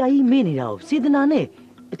ဆရာကြီးမေ့နေတာကိုစေတနာနဲ့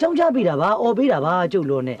အကြောင်းကြားပေးတာပါអော်ပေးတာပါကျုပ်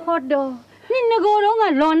လို့နဲ့ဟုတ်တော့နင်ငကိုတော့က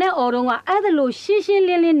လွန်နဲ့អော်တော့ကအဲ့ဒါလို့ရှင်းရှင်းလ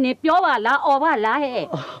င်းလင်းနေပြောပါလားអော်ပါလားဟဲ့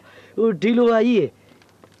ဒီလိုပါကြီးရယ်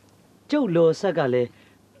ကျုပ်လော်ဆက်ကလည်း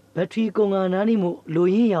ဘက်ထရီကုန်ကနားနေမှုလို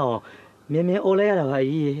ရင်းရအောင်မြန်မြန်អော်လိုက်ရတာပါ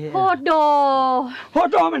ကြီးဟုတ်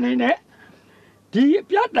တော့မနေနဲ့ဒီအ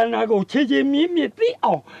ပြတ်တနာကိုခြေခြေမြင့်မြင့်သိ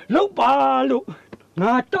အောင်လုပ်ပါလို့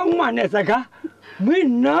ငါတောင်းမှနဲ့စကားမ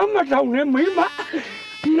င်းနားမတောင်းနဲ့မင်းမ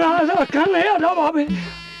နားတော့ခံလဲရတော့ပါပဲ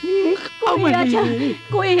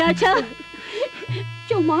ကိုရချမ်း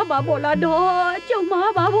ကျုံမပါဘောလားတော့ကျုံမ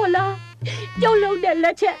ပါဘောလားကျုံလုံးတဲ့လ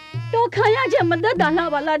က်ချက်တော့ခံရချက်မသက်တာလား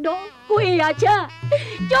ပါလားတော့ကိုရချမ်း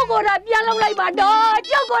ကျုပ်ကိုယ်တော်ပြန်လောက်လိုက်ပါတော့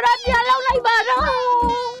ကျုပ်ကိုယ်တော်ပြန်လောက်လိုက်ပါတော့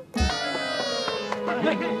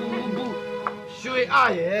ရွှေ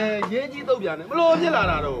အားရဲ့ရေးကြီးတုတ်ပြန်တယ်ဘလို့ဖြစ်လာ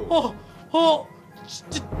တာတော့ဟို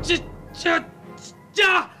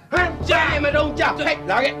ကြာဟမ်ကြာမတော့ကြာဟဲ့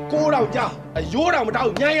လာခဲ့6တောင်ကြာအယိုးတောင်မတော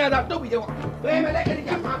က်ညံရတာတုတ်ပြီးတော့ဘယ်မလဲအဲ့ဒီ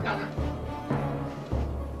ကြာမှာကြာလား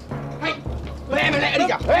ဟဲ့ဘယ်မလဲအဲ့ဒီ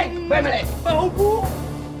ကြာဟဲ့ဘယ်မလဲဟုတ်ဘူး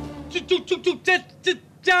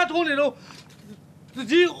ကြာထုံးနေလို့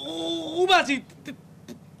ဒီဥပစီ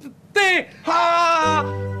တေဟာ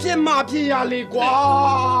ပြစ်မဖြစ်ရလေကွာ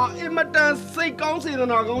အင်မတန်စိတ်ကောင်းစေတ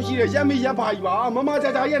နာကောင်းရှိတဲ့ရက်မိရက်ပါကြီးပါမမကြာ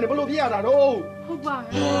ကြာရဲ့ဘလို့ဖြစ်ရတာတော့ဟုတ်ပါ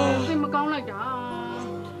စိတ်မကောင်းလိုက်တာ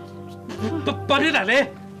ဘာဖြစ်တာလဲ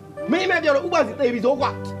မင်းမပြောလို့ဥပစီတေပြီသောကွာ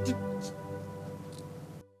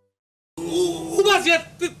ဥပစီ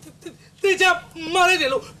တေချာမလိုက်တယ်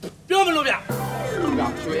လို့ပြောမလို့ဗျ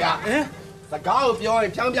ရွှေရစကားကိုပြောရ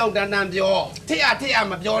င်ဖြောင်းဖြောင်းတန်တန်ပြောထက်ရ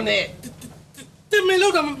မပြောနဲ့တင်မ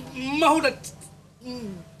လို့တော့မဟုတ်တာ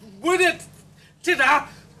ဝိဒချစ်တာ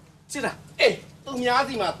အေးသူများ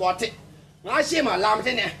စီမှာသွားထစ်ငါရှေ့မှာလာမထ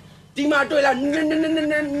စ်နဲ့ဒီမှာတွေ့လားနှ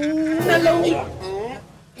လုံးကြီး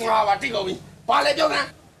ငါပါတိတ်ကုန်ပြီဘာလဲပြောကန်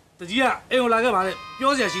တကြီးကအိမ်ကိုလာခဲ့ပါလေ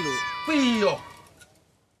ပြောစရာရှိလို့ပြီးရော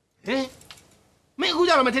ဟင်မင်းအခု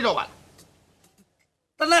ကြောက်တော့မထစ်တော့ပါ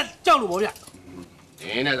လားတနက်ကြောက်လို့ဗောဗျန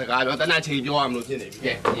င်းနဲ့စကားပြောတနက်ချိန်ပြောရမလို့ဖြစ်နေပြီ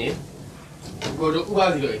ကဲဟင်ကိုတို့ဥပ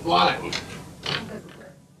စီတို့သွားလိုက်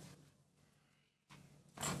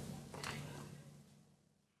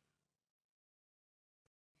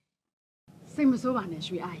စိတ်မဆိုးပါနဲ့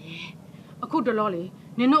ရွှေအားရဲ့ အခုတလောလေ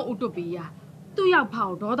နင်တို့ဥတုပီယာသူ့ရောက်ဖော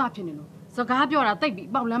က်ဒေါသဖြစ်နေလို့စကားပြောတာတိတ်ပြီး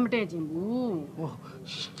ပေါက်လမ်းမတဲ့ခြင်းဘူး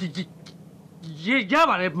ရ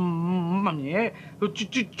ပါတယ်မမြဲ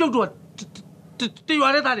ကျုပ်တို့တရွာ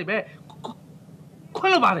တဲ့သားတွေပဲခွ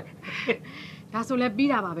င့်လို့ပါတယ် ဒါဆိုလဲပြီး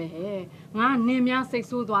တာပါပဲဟဲ့ငါနင်များစိတ်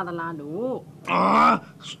ဆိုးသွားသလားလို့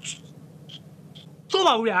ဆို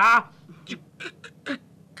ပါဘူးဗျာ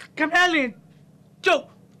ခမလင်ကျုပ်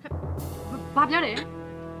ဘာပြောတယ်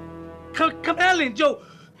ခမလင်ကျုပ်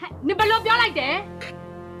ဟဲ့နင်ဘယ်လိုပြောလိုက်တယ်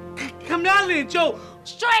ခမလင်ကျုပ်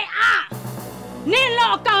ရွှေအားနင်လော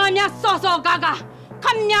အကောင်အများစော်စော်ကားကားခ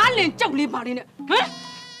မည်းလင်ကြုတ်လေးပါလေးနဲ့ဟမ်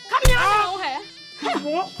ခမည်းလင်ဟဲ့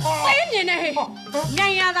သေးမြင်နေဟဲ့ညံ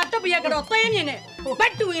ရတာတက်ပြက်ကတော့သေးမြင်နေဘ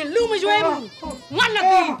တ်တူရင်လူမရွဲဘူးငါလက်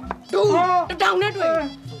ကြီးဒူတတောင်နဲ့တွေ့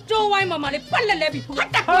ကျိုးဝိုင်းမှာလေးပတ်လက်လဲပြီးဟတ်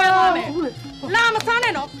တက်ခွဲသွားမယ်လာမစား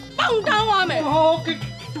နဲ့တော့ပေါင်တောင်းသွားမယ်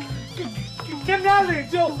ခမလင်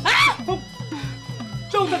ကျုပ်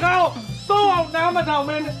ကျုပ်တကားစိုးအောင်နားမထောင်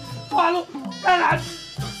မင်းဘာလို့အဲ့ဒါ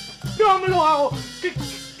ပြောမလို့အောင်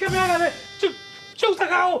ခမကလည်းကျုပ်တ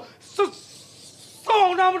ကားစိုးအော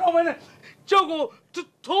င်နားမထောင်မင်းကျုပ်ကို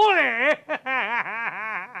ထိုးတယ်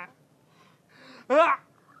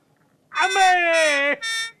အမေ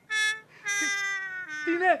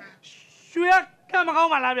ဒီနေ့ရွှေကမကော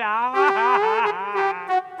င်းပါလားဗျာ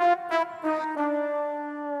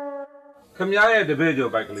ခမည်းရဲ့တပည့်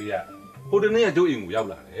ကျော်ဘိုက်ကလေးကဟိုတနေ့ကကျုပ်အိမ်ကိုရောက်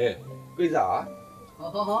လာတယ်ကိစ္စ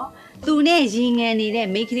သူနဲ့ရင်ငန်နေတဲ့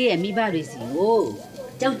မိန်းကလေးရဲ့မိဘတွေစီကို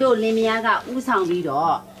ကျုပ်တို့လင်မယားကဥဆောင်ပြီး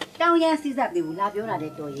တော့တောင်ရန်စီးစပ်တွေကိုလာပြောတာ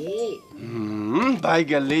တဲ့တော်ရဲ့ ဘိုက်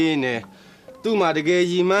ကလေးနဲ့သူ့မှာတကယ်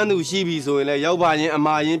ရည်မှန်းသူရှိပြီဆိုရင်လည်းရောက်ပါရင်အ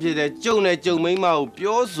မာရင်ဖြစ်တဲ့ကျုံနဲ့ကျုံမိန်းမကို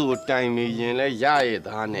ပြောဆိုတိုင်မိရင်လည်းရရဲ့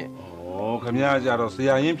သားနဲ့ ဩခမည်းကြတော့ဆ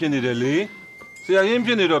ရာရင်းဖြစ်နေတယ်လေဆရာရင်းဖြ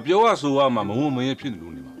စ်နေတော့ပြောရဆိုရမှာမဟုတ်မင်းဖြစ်နေ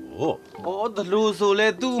လို့နေမှာပေါ့ ဩဒလူဆိုလဲ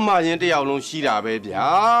သူ့အမာရင်တစ်ယောက်လုံးရှိတာပဲဗျာ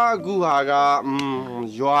အခုဟာက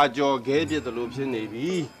ရွာကြော်ခဲပြစ်တယ်လို့ဖြစ်နေ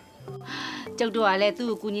ပြီ ကျုပ်တို့ကလည်းသူ့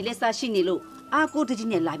ကိုကူညီလက်စားရှိနေလို့အာကိုတကြီး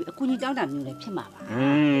နဲ့လာပြီးအကူညီတောင်းတာမျိုးလည်းဖြစ်မှာပါ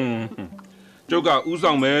ကျုပ်ကဥ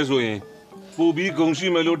ဆောင်မဲဆိုရင်ပူပြီးဂုံရှိ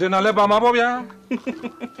မယ်လို့ထင်တာလဲပါမှာပေါ့ဗျာ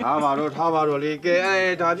ထားပါတော့လေကဲ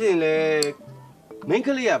ဒါဖြင့်လေမင်းက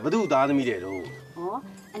လေးကဘသူ့သားသမီးတဲ့တော့ ဟော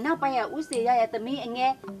အနောက်ပိုင်းကဥစေရရဲ့သမီးအင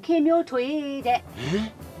ယ်ခင်မျိုးထွေတဲ့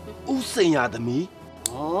ဥစိန်ရသမီး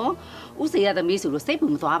ဟောဥစေရသမီးဆိုလို့စိတ်ပူ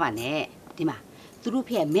မသွားပါနဲ့ဒီမှာသူတို့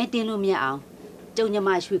ဖေမဲတင်းလို့မရအောင်ကျုံညမ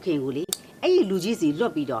ရွှေခင်ကိုလေအဲ့ဒီလူကြီးစီလွ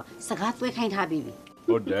တ်ပြီးတော့စကားသွဲခိုင်းထားပြီးပြီ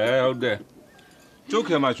ဟုတ်တယ်ကျုပ်ခ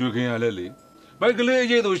င်မှာရွှေခင်ရလဲလေဘိုက်ကလေးအ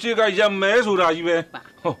ရေးသူရှေ့ကရမဲဆိုတာကြီးပဲ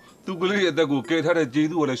ဟောသူကလေးရဲ့အသက်ကိုကယ်ထားတဲ့ကျေး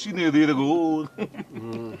ဇူးကလည်းရှိနေသေးတကူ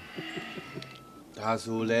ဒါ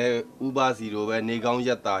ဆိုလဲဥပစီတို့ပဲနေကောင်းရ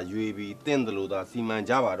က်တာရွေပြီးတင့်တယ်လို့သာစီမံ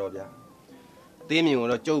ကြပါတော့ဗျာတင်းမြင်က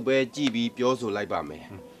တော့ကျုပ်ပဲကြည်ပြီးပြောဆိုလိုက်ပါမယ်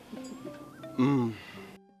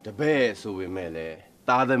တပည့်ဆိုပေမဲ့လေ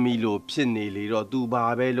သားသမီးလိုဖြစ်နေလေတော့သူဘာ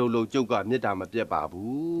ပဲလို့ကျုပ်ကမေတ္တာမပြတ်ပါ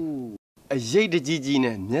ဘူးအရေးတကြီးကြီး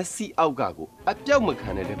နဲ့မျက်စိအောက်ကကိုအပြောက်မခံ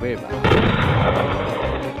တဲ့တပည့်ပါ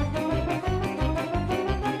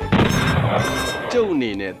ကျုပ်အ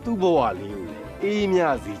နေနဲ့သူ့ဘဝလေးကိုအေးမြ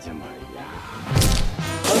စေချင်ပါတယ်ဗျာ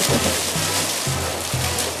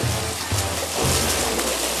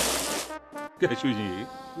ကဲရွှေကြီး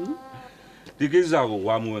ဒီကိစ္စကို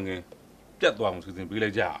ဝါမွေငယ်ပြတ်သွားအောင်စီစဉ်ပေးလို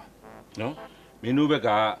က်ကြအောင်နော်မင်းတို့ဘက်က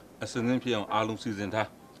အစင်းသင်းဖြစ်အောင်အားလုံးစီစဉ်ထား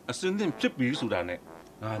အစင်းသင်းဖြစ်ပြီဆိုတာနဲ့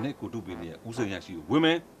ငါနဲ့ကိုတုပင်းရဲ့ဦးစိန်ရရှိကိုဝင်မ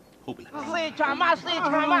ယ်ဟုတ်ပြီလား စေချာမ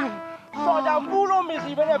စောကြမူလို့မ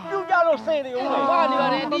စီပဲနဲ့ပြုတ်ကြလို့စေတယ်ဦးပါနေပါ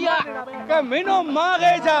တယ်ဒီကဲမင်းတို့မား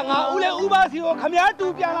ခဲ့ကြငါဦးလေဥပစီကိုခမည်းတူ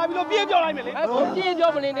ပြန်လာပြီးတော့ပြည့်ပြောလိုက်မယ်လေပြည့်ပြော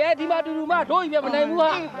မနေနဲ့ဒီမှာတူတူမတို့ကြီးပြမနိုင်ဘူးဟာ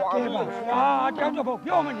ကဲပါဟာတောင်းကြဖို့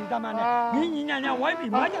ပြောမနေသမန်နဲ့ငင်းညညာဝိုင်း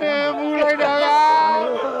ပြီးမားကြဘူးလိုက်တာ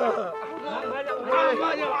ပါ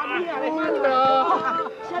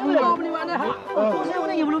ဆက်လို့မနေပါနဲ့ဟာကိုစေဦး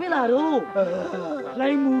နေရဘလို့ပြလာတော့လို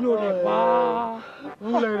င်းမှုလို့လေပါ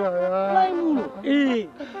ဘူးလိုက်တာလိုင်းမှုလို့အေး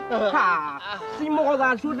ဟာစီမောသာ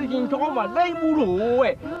သူတကင်တော့မှလိုင်းမှုလို့ဝဲ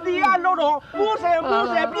တီရလို့တော့ပိုးဆယ်ပြ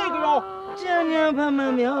ည့်ကြောကျန်ညာဖမ်းမှ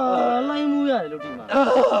န်များလိုင်းမှုရတယ်လို့ဒီမှာ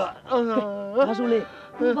ဒါဆိုလေ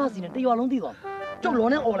ဥပစီနဲ့တရွာလုံးသိသွားကျုပ်လော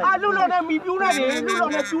နဲ့អော်လိုက်လူလောနဲ့မီပြူးနေတယ်လူလော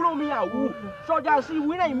နဲ့ပြူးလို့မရဘူးစောကြစီဝ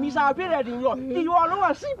င်းနိုင်မီစာဖြစ်တဲ့တင်ပြီးတော့တီရွာလုံးက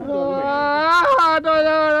စီပူတော့တော်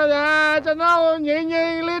ဗျာကျွန်တော်ငိ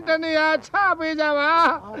မ့်လေးတနေရာချပေးကြပါ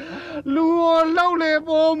လူကိုလှုပ်လေ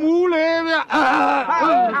ပေါ်မူးလေဗျ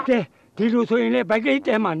ကဲဒီလိုဆိုရင်လေဘိုက်ကလေး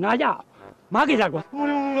တဲမှာနားကြမကိစ္စကွာ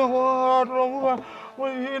ဟောတော်မူပါ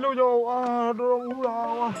ဝေးလို့ကြောတော်မူ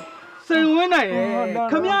လားစိန်ဝင်းနိုင်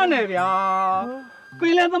ခမရနဲ့ဗျာ ပ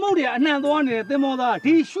င်လယ်သမုဒ္ဒရာအနှံသွားနေတဲ့သင်္ဘောသား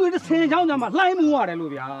ဒီရွှေတစ်စင်ချောင်းညမှာလှိုင်းမှုရတယ်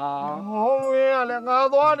လို့ဗျာဟောမင်းကလည်းငါ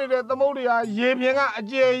သွားနေတဲ့သမုဒ္ဒရာရေပြင်ကအ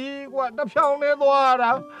ကျယ်ကြီးကွာတစ်ဖြောင်းနဲ့သွား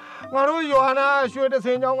တာငါတို့ယောဟနာရွှေတစ်စ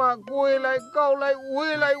င်ချောင်းကကိုယ်လိုက်ကောက်လိုက်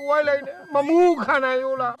ဝေးလိုက်ဝိုင်းလိုက်မမူးခံနိုင်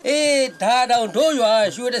ရောလားအေးဒါတောင်တို့ရွာ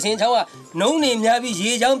ရွှေတစ်စင်ချောင်းကနှုံးနေများပြီး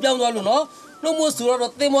ရေချောင်းပြောင်းသွားလို့နော်နှုံးမို့ဆို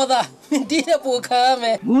တော့သင်္ဘောသားဒီတဲ့ပိုခါမ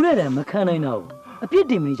ယ်မူးတဲ့မခံနိုင်တော့အပြစ်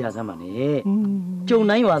တင်မနေကြစမ်းပါနဲ့ကျုံ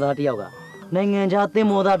နိုင်ရွာသားတယောက်ကနိုင်ငံခြားသင်္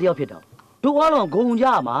ဘောသားတယောက်ဖြစ်တော့တို့အားလုံးဂုံကြ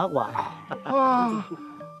မှာကွာဟာ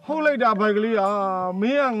ဟုတ်လိုက်တာဘိုက်ကလေးမ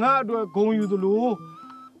င်းကငါ့အတွက်ဂုံယူသလို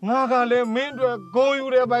ငါကလည်းမင်းအတွက်ဂုံယူ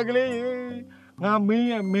တယ်ဘိုက်ကလေးငါမင်း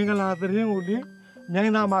ရဲ့မင်္ဂလာသတင်းကိုလေမြို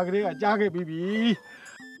င်းသားမကလေးကကြားခဲ့ပြီးပြီ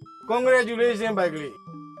Congratulations ဘိုက်ကလေး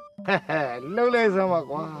လှုပ်လိုက်စမ်းပါ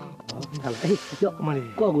ကွာဟာလေကြောက်မလေး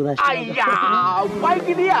ကိုကိုသား哎呀ဘိုက်က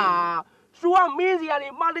လေး说明子呀，你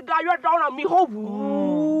妈的家园找了没好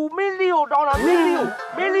不？没理由找了，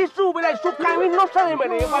没理数不来数干为弄啥的嘛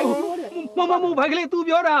的？冇排个嘞都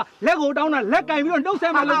标啦，那个找了，那干为弄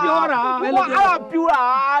啥嘛都标啦。我啊标啦，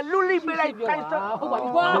努力不来干啥？好吧，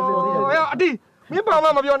哎呀，阿弟，你爸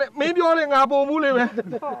妈没标呢，没标嘞，俺保姆嘞呗。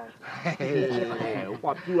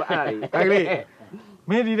我标啦，哎嘞，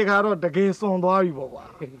没你的看到这个送多少不哇？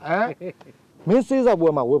哎，没谁在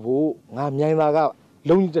外嘛外婆，俺面那个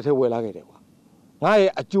龙你这条外哪个的？ငါ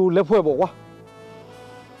ရဲ့အကျိုးလက်ဖွဲ့ပေါ့ကွာ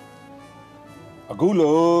အခု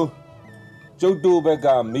လို့ကျုပ်တို့ဘက်က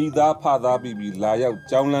မိသားဖသားပြီးလာရောက်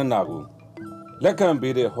ကြောင်းလန်းတာကိုလက်ခံ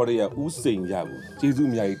ပေးတဲ့ဟော်ရီယာဦးစိန်ရကိုကျေးဇူး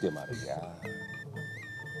အများကြီးတင်ပါတယ်ဗျာ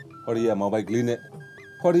ဟော်ရီယာမောင်ဘိုက်ကလေးနဲ့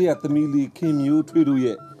ဟော်ရီယာသမီးလေးခင်မျိုးထွေးတို့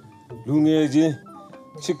ရဲ့လူငယ်ချင်း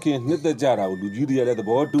ချစ်ခင်နှစ်သက်ကြတာကိုလူကြီးတွေကလည်းသ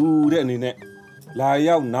ဘောတူတဲ့အနေနဲ့လာ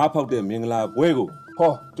ရောက်နားဖောက်တဲ့မင်္ဂလာပွဲကို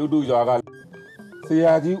ဟောကျုပ်တို့ရွာကဆ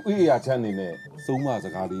ရာကြီးဥရချမ်းနေနဲ့သုံးမစ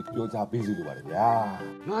ကားလေးပြောကြပေးစီလိုပါတယ်ဗျာ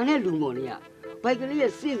ငါနဲ့လူမော်လေးကဘိုက်ကလေး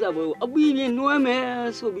ရဲ့စိတ်စားပွဲကိုအပီးပြင်းနှွမ်းမယ်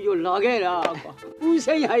ဆိုပြီးတော့လာခဲ့တာကွာဦး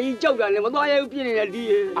စိန်ဟာကြီးကြောက်တာနဲ့မသွားရဘူးဖြစ်နေတဲ့ဒီ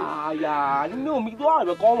အာယာနင်မိသွားတ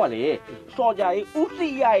ယ်ကောင်းပါလေစော်ကြကြီးဦးစီ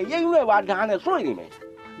ရရဲ့ရိတ်ရွက်ပါဓာတ်နဲ့ဆွနေမယ်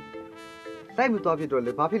တိုက်မှုသွားဖြစ်တော့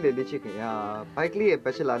လေဘာဖြစ်လဲလေချစ်ခင်ဗျာဘိုက်ကလေးရဲ့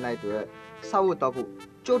bachelor night အတွက်စောက်ဖို့တောက်ဖို့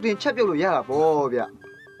ကြိုတင်ချက်ပြုတ်လို့ရတာပေါ့ဗျ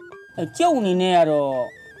ကျုပ်အနေနဲ့ကတော့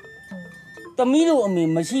သမီးတို့အမေ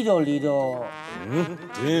မရှိတော့လေတော့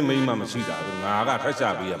ဒင်းမိမမရှိတာငါကထက်ချ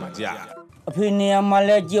ပေးရမှာကြာအဖေနေရာမှာ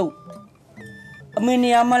လဲကျုပ်အမေနေ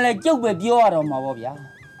ရာမှာလဲကျုပ်ပဲပြောရတော့မှာပေါ့ဗျာ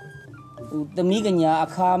ဟိုသမီးကညာအ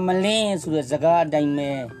ခါမလင်းဆိုတဲ့စကားအတိုင်း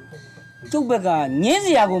ပဲကျုပ်ဘက်ကညင်းစ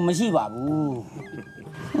ရာကိုမရှိပါဘူး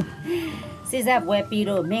စစ်ဆက်ပွဲပြီး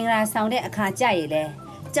တော့မင်္ဂလာဆောင်တဲ့အခါကြရည်လဲ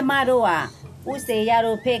ကျမတို့ကဦးစေရ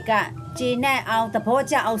တို့ဖေကကျေနပ်အောင်သဘော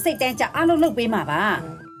ကျအောင်စိတ်တန်းကျအားလုံးလုပ်ပေးမှာပါ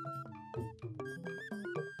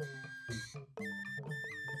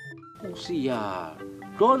是呀，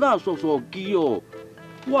多大说鸡哟，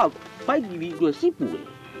我摆几粒个西布嘞。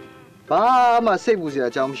ဘာမှစိတ်ပူစရာ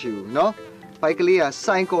အကြောင်းမရှိဘူးနော်ဘိုက်ကလေးက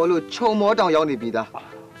စိုင်းကော်လို့ခြုံမောတောင်ရောက်နေပြီသားဟု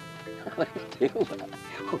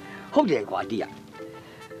တ်တယ်ကွာတီးရ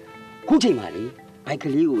ခုချိန်ပါလေဘိုက်က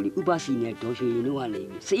လေးကိုလေဥပစီနဲ့ဒေါ်ရွှေရင်တို့ကနေ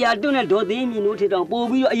ဆရာတွန်းနဲ့ဒေါ်သိန်းမြင့်တို့ထတောင်ပို့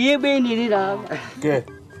ပြီးတော့အရေးပေးနေသေးတာကဲ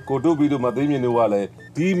ကိုတို့ပြီးတော့မသိမြင်တို့ကလည်း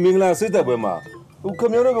ဒီမင်္ဂလာစစ်တပ်ပွဲမှာဟိုခ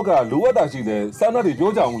မျိုးတို့ဘက်ကလိုအပ်တာရှိတယ်စာနာတွေ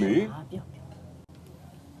ပြောကြအောင်လေ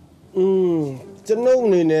ကျွန်ုပ်အ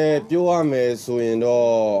နေနဲ့ပြောရမယ်ဆိုရင်တော့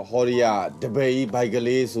ဟော်ရီယာတပည့်ကြီးဘိုက်က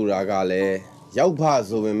လေးဆိုတာကလည်းရောက်ဖ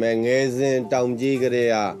ဆိုပေမဲ့ငယ်စဉ်တောင်ကြီးကလေး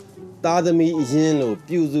ကသားသမီးအရင်လို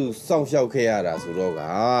ပြုစုစောင့်ရှောက်ခဲ့ရတာဆိုတော့က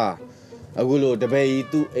အခုလိုတပည့်ကြီး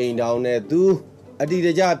သူ့အိမ်တောင်နဲ့သူအတီတ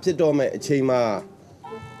ကြဖြစ်တော့မဲ့အချိန်မှာ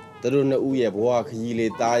သူတို့နှစ်ဦးရဲ့ဘဝခရီး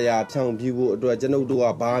လေးတာယာဖြောင်းပြဖို့အတွက်ကျွန်ုပ်တို့က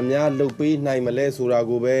ဘာများလုပ်ပေးနိုင်မလဲဆိုတာ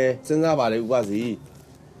ကိုပဲစဉ်းစားပါလေဥပစီ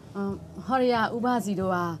ဟော်ရီယာဥပစီ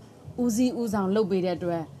တို့ကဦးစီးဦးဆောင်လုပ်ပေးတဲ့အ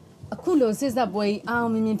တွက်အခုလိုစစ်ဆက်ပွဲအောင်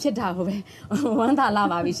မြင်မြင်ဖြစ်တာကိုပဲဝမ်းသာလာ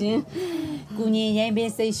ပါပြီရှင်ကုညင်ရိုင်းပ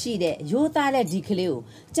င်းစိတ်ရှိတဲ့ရိုးသားတဲ့ဒီကလေးကို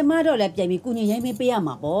ကျမတို့လည်းပြန်ပြီးကုညင်ရိုင်းပင်းပေးရ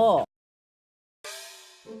မှာပေါ့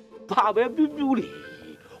ဘာပဲပြူးပြူးလေ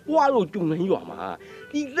ဝါလို့ကျုံနေရွာမှာ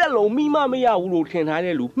ဒီလက်လုံးမိမမရဘူးလို့ထင်ထား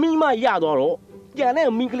တဲ့လူမိမရတော့ကြံတဲ့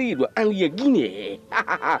မိန်းကလေးတို့အန်လီရကြီးနေ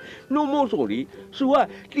နှုံမို့ဆိုလေသူက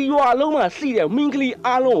ဒီရွာလုံးမှာစီးတဲ့မိန်းကလေး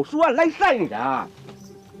အားလုံးသူကလိုက်ဆိုင်နေတာ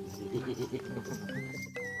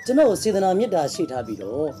ကျွန်တော်စေတနာမေတ္တာရှိထားပြီး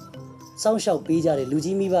တော့စောင့်ရှောက်ပေးကြတဲ့လူ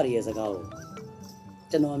ကြီးမိဘတွေရဲ့စကားကို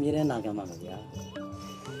ကျွန်တော်အမြဲတမ်းနာခံပါမယ်ဗျာ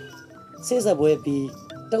စိတ်ဆက်ပွဲပြီး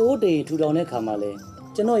တအိုးတေထူထောင်တဲ့ခါမှာလဲ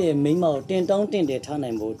ကျွန်တော်ရဲ့မိန်းမကိုတင်တောင်းတင်တယ်ထား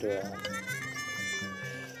နိုင်ဖို့အတွက်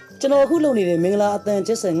ကျွန်တော်အခုလုပ်နေတဲ့မင်္ဂလာအတန်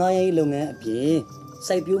ကျက်ဆက်9ရက်လုပ်ငန်းအပြင်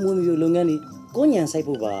စိုက်ပျိုးမှုမျိုးလုပ်ငန်းတွေကိုညံစိုက်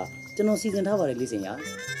ဖို့ပါကျွန်တော်စီစဉ်ထားပါတယ်လေးစင်ရ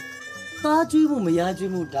သားကျွေးမှုမရ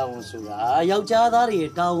ကျွေးမှုတာဝန်ဆိုတာယောက်ျားသားတွေ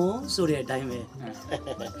ရဲ့တာဝန်ဆိုတဲ့အတိုင်းပဲ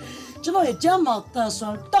ကျွန်တော်ရဲ့ကြမ်းမောင်တန်ဆွ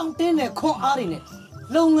မ်းတောင့်တင်းတဲ့ခွန်အားတွေနဲ့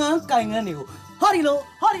လုပ်ငန်းကိုင်ငန်းတွေကိုဟာဒီလို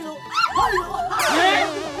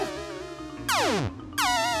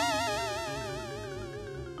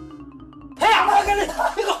ဟဲ့မကလေး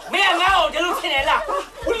မင်းငါ့ကိုဒီလိုဖြစ်နေလား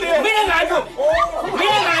မင်းငါ့ကိုမ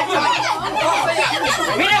င်းငါ့ကို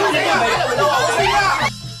မင်းငါ့ကို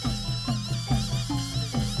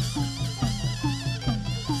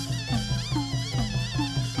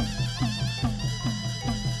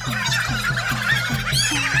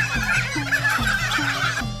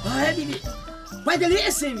ဘိုက်ကလေး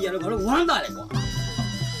အစင်ပြရတော့ဘာလို့ဝမ်းသာလဲကွာ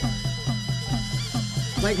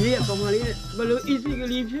ဘိုက်ကလေးအကောင်မလေးနဲ့ဘလို့ easy က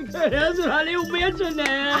လေးဖြစ်ခဲ့တယ်ဆိုတာလေးကိုပြောချင်တ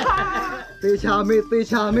ယ်သေချာ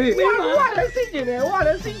မေးမင်းကလည်းစိတ်ကျင်တယ်ဟိုကလ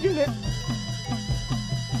ည်းစိတ်ကျင်တယ်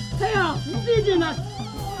ဟဲ့မသိချင်တာ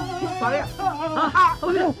ပါလေဟု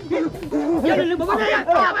တ်တယ်ရတယ်ဘာလဲဘိုက်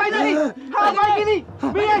ကလေး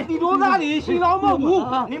မင်းရဲ့ဒီဒိုးသားတွေရှင်လောင်းမဟုတ်ဘူး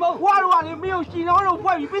ဒီမဟွာတော့ကလေမင်းကိုရှင်လောင်းတော့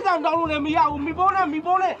ဖွဲ့ပြီးပြည်စံတောင်းလို့လည်းမရဘူးမိဖို့နဲ့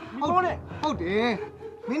ဟုတ်တယ်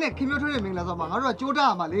မင်းနဲ့ခင်မျိုးထွေးတဲ့မင်္ဂလာဆောင်မှာငါတို့ကကြိုးတား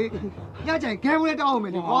ရမှာလေညကြိုင်ခဲမလေးတောင်းအောင်မ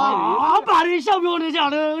ယ်လေကွာဘာတွေရှောက်ပြောနေကြ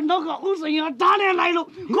လဲနောက်ကဥစိန်ကဓာတ်နဲ့လိုက်လို့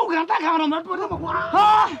ခုခံတက်ခါတော့မတွေ့တော့မကွာ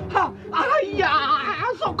အာယာ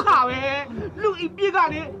ဆောက်ခါပဲလူအပြစ်က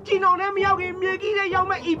လေကျင်းအောင်နဲ့မရောက်ခင်မြေကြီးနဲ့ရောက်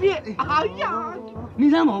မဲ့အပြစ်အာယာနေ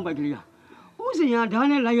စမ်းမအောင်ပဲကလေးကဥစိန်ကဓာတ်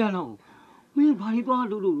နဲ့လိုက်ရတော့မင်းဘာလို့သွား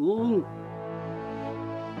လို့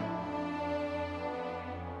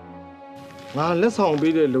ငါလက်ဆောင်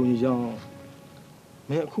ပေးတဲ့လုံကြီးကြောင့်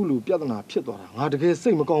မင်းအခုလူပြဿနာဖြစ်သွားတာငါတကယ်စိ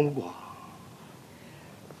တ်မကောင်းဘူးကွာ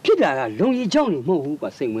ဖြစ်တာကလုံကြီးเจ้าနေမဟုတ်ဘူးကွာ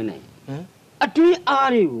စိတ်ဝင်နိုင်အတွင်းအား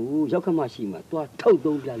တွေကိုရောက်ခမရှိမှသွားထုတ်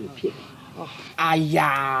သုံးပြလို့ဖြစ်အာ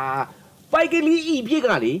ယာပိုက်ကလေးဤပြစ်က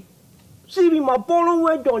လေစီဘီမှာပေါ်လုံး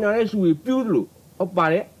ဝဲကြော်ညာတဲ့ရှူတွေပြူးတယ်လို့ဟုတ်ပါ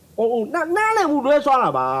တယ်နားလည်းဘူးလွဲဆွားတာ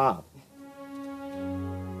ပါ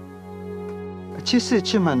အချစ်စစ်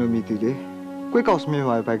ချစ်မှန်လို့မြည်တည်လေကွဲကောက်စမြင်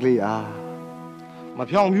ပါပဲဘိုက်ကလေးအားမ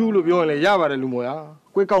ဖြောင်ပြူးလို့ပြောရင်လည်းရပါတယ်လူမော်ရ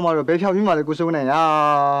ကွဲကောက်မှတော့ဘယ်ဖြောင်ပြူးမှလည်းကိုစိုးနိုင်ရာ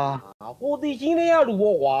ကိုတီရှင်းနေရလူ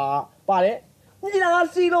ပေါ့ကွာပါတယ်ညီလာ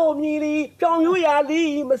စီလို့မြည်လီဖြောင်ပြူးရလီ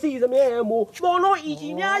မစီစမြဲမို့ပေါ်လို့ဤ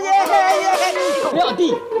ကြီးများရဲ့ညအတီ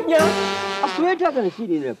ညာအဆွဲထက်ကန်ရှိ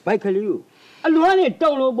နေတဲ့ဘိုက်ကလေးကိုအလွမ်းနဲ့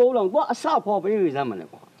တုံလို့ပုံးလောင်သွားအစဖော်ပေးရစမ်းမလဲ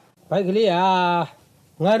ကွာဘိုက်ကလေးက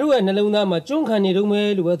ငါတို့ရဲ့နှလုံးသားမှာကျွန်းခံနေတော့မယ်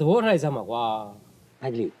လို့ပဲသဘောထားစမ်းပါကွာဘို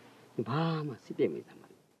က်ကလေးဘာမှစစ်ပြမိစမ်းမလဲ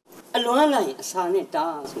အလွမ်းလိုက်အစာနဲ့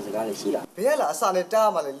တားဆိုစကားလည်းရှိတာဘယ်ကလာအစာနဲ့တား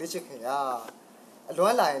မှလည်းလေ့ချစ်ခင်ရအလွ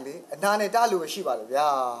မ်းလာရင်လေအနာနဲ့တားလို့ရှိပါလေဗျာ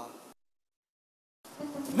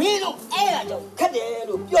မင်းတို့အဲ့ဒါကြောင့်ခက်တယ်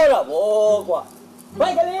လို့ပြောတာဗောကွာဘို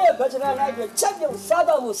က်ကလေးရဲ့ဘက်ချနာလိုက်ပြီးချက်ပြုတ်စား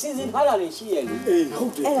တော့ကိုစီစဉ်ထားတာတွေရှိရဲ့လေဟု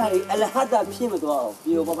တ်တယ်အဲ့ဒါတွေအလဟတ်တာဖြစ်မသွားအောင်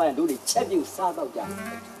ပြေပေါ်ပိုင်းတို့တွေချက်ပြုတ်စားတော့ကြ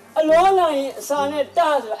အလွမ်းလာရင်အစာနဲ့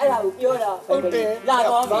တားဆိုအဲ့ဒါကိုပြောတာဟုတ်တယ်လာ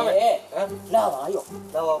တော့မယ်လာပါရော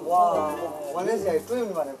လာပါကွာဝမ်းလေးစရာတွေး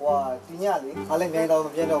နေပါနဲ့ကွာဒီညလေအားလည်းမြိုင်တော့မ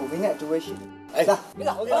ပြတ်တော့ဘူးမင်းနဲ့အတူပဲရှိတယ်အဲ့ဒါ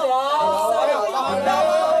ဟုတ်ကဲ့ပါ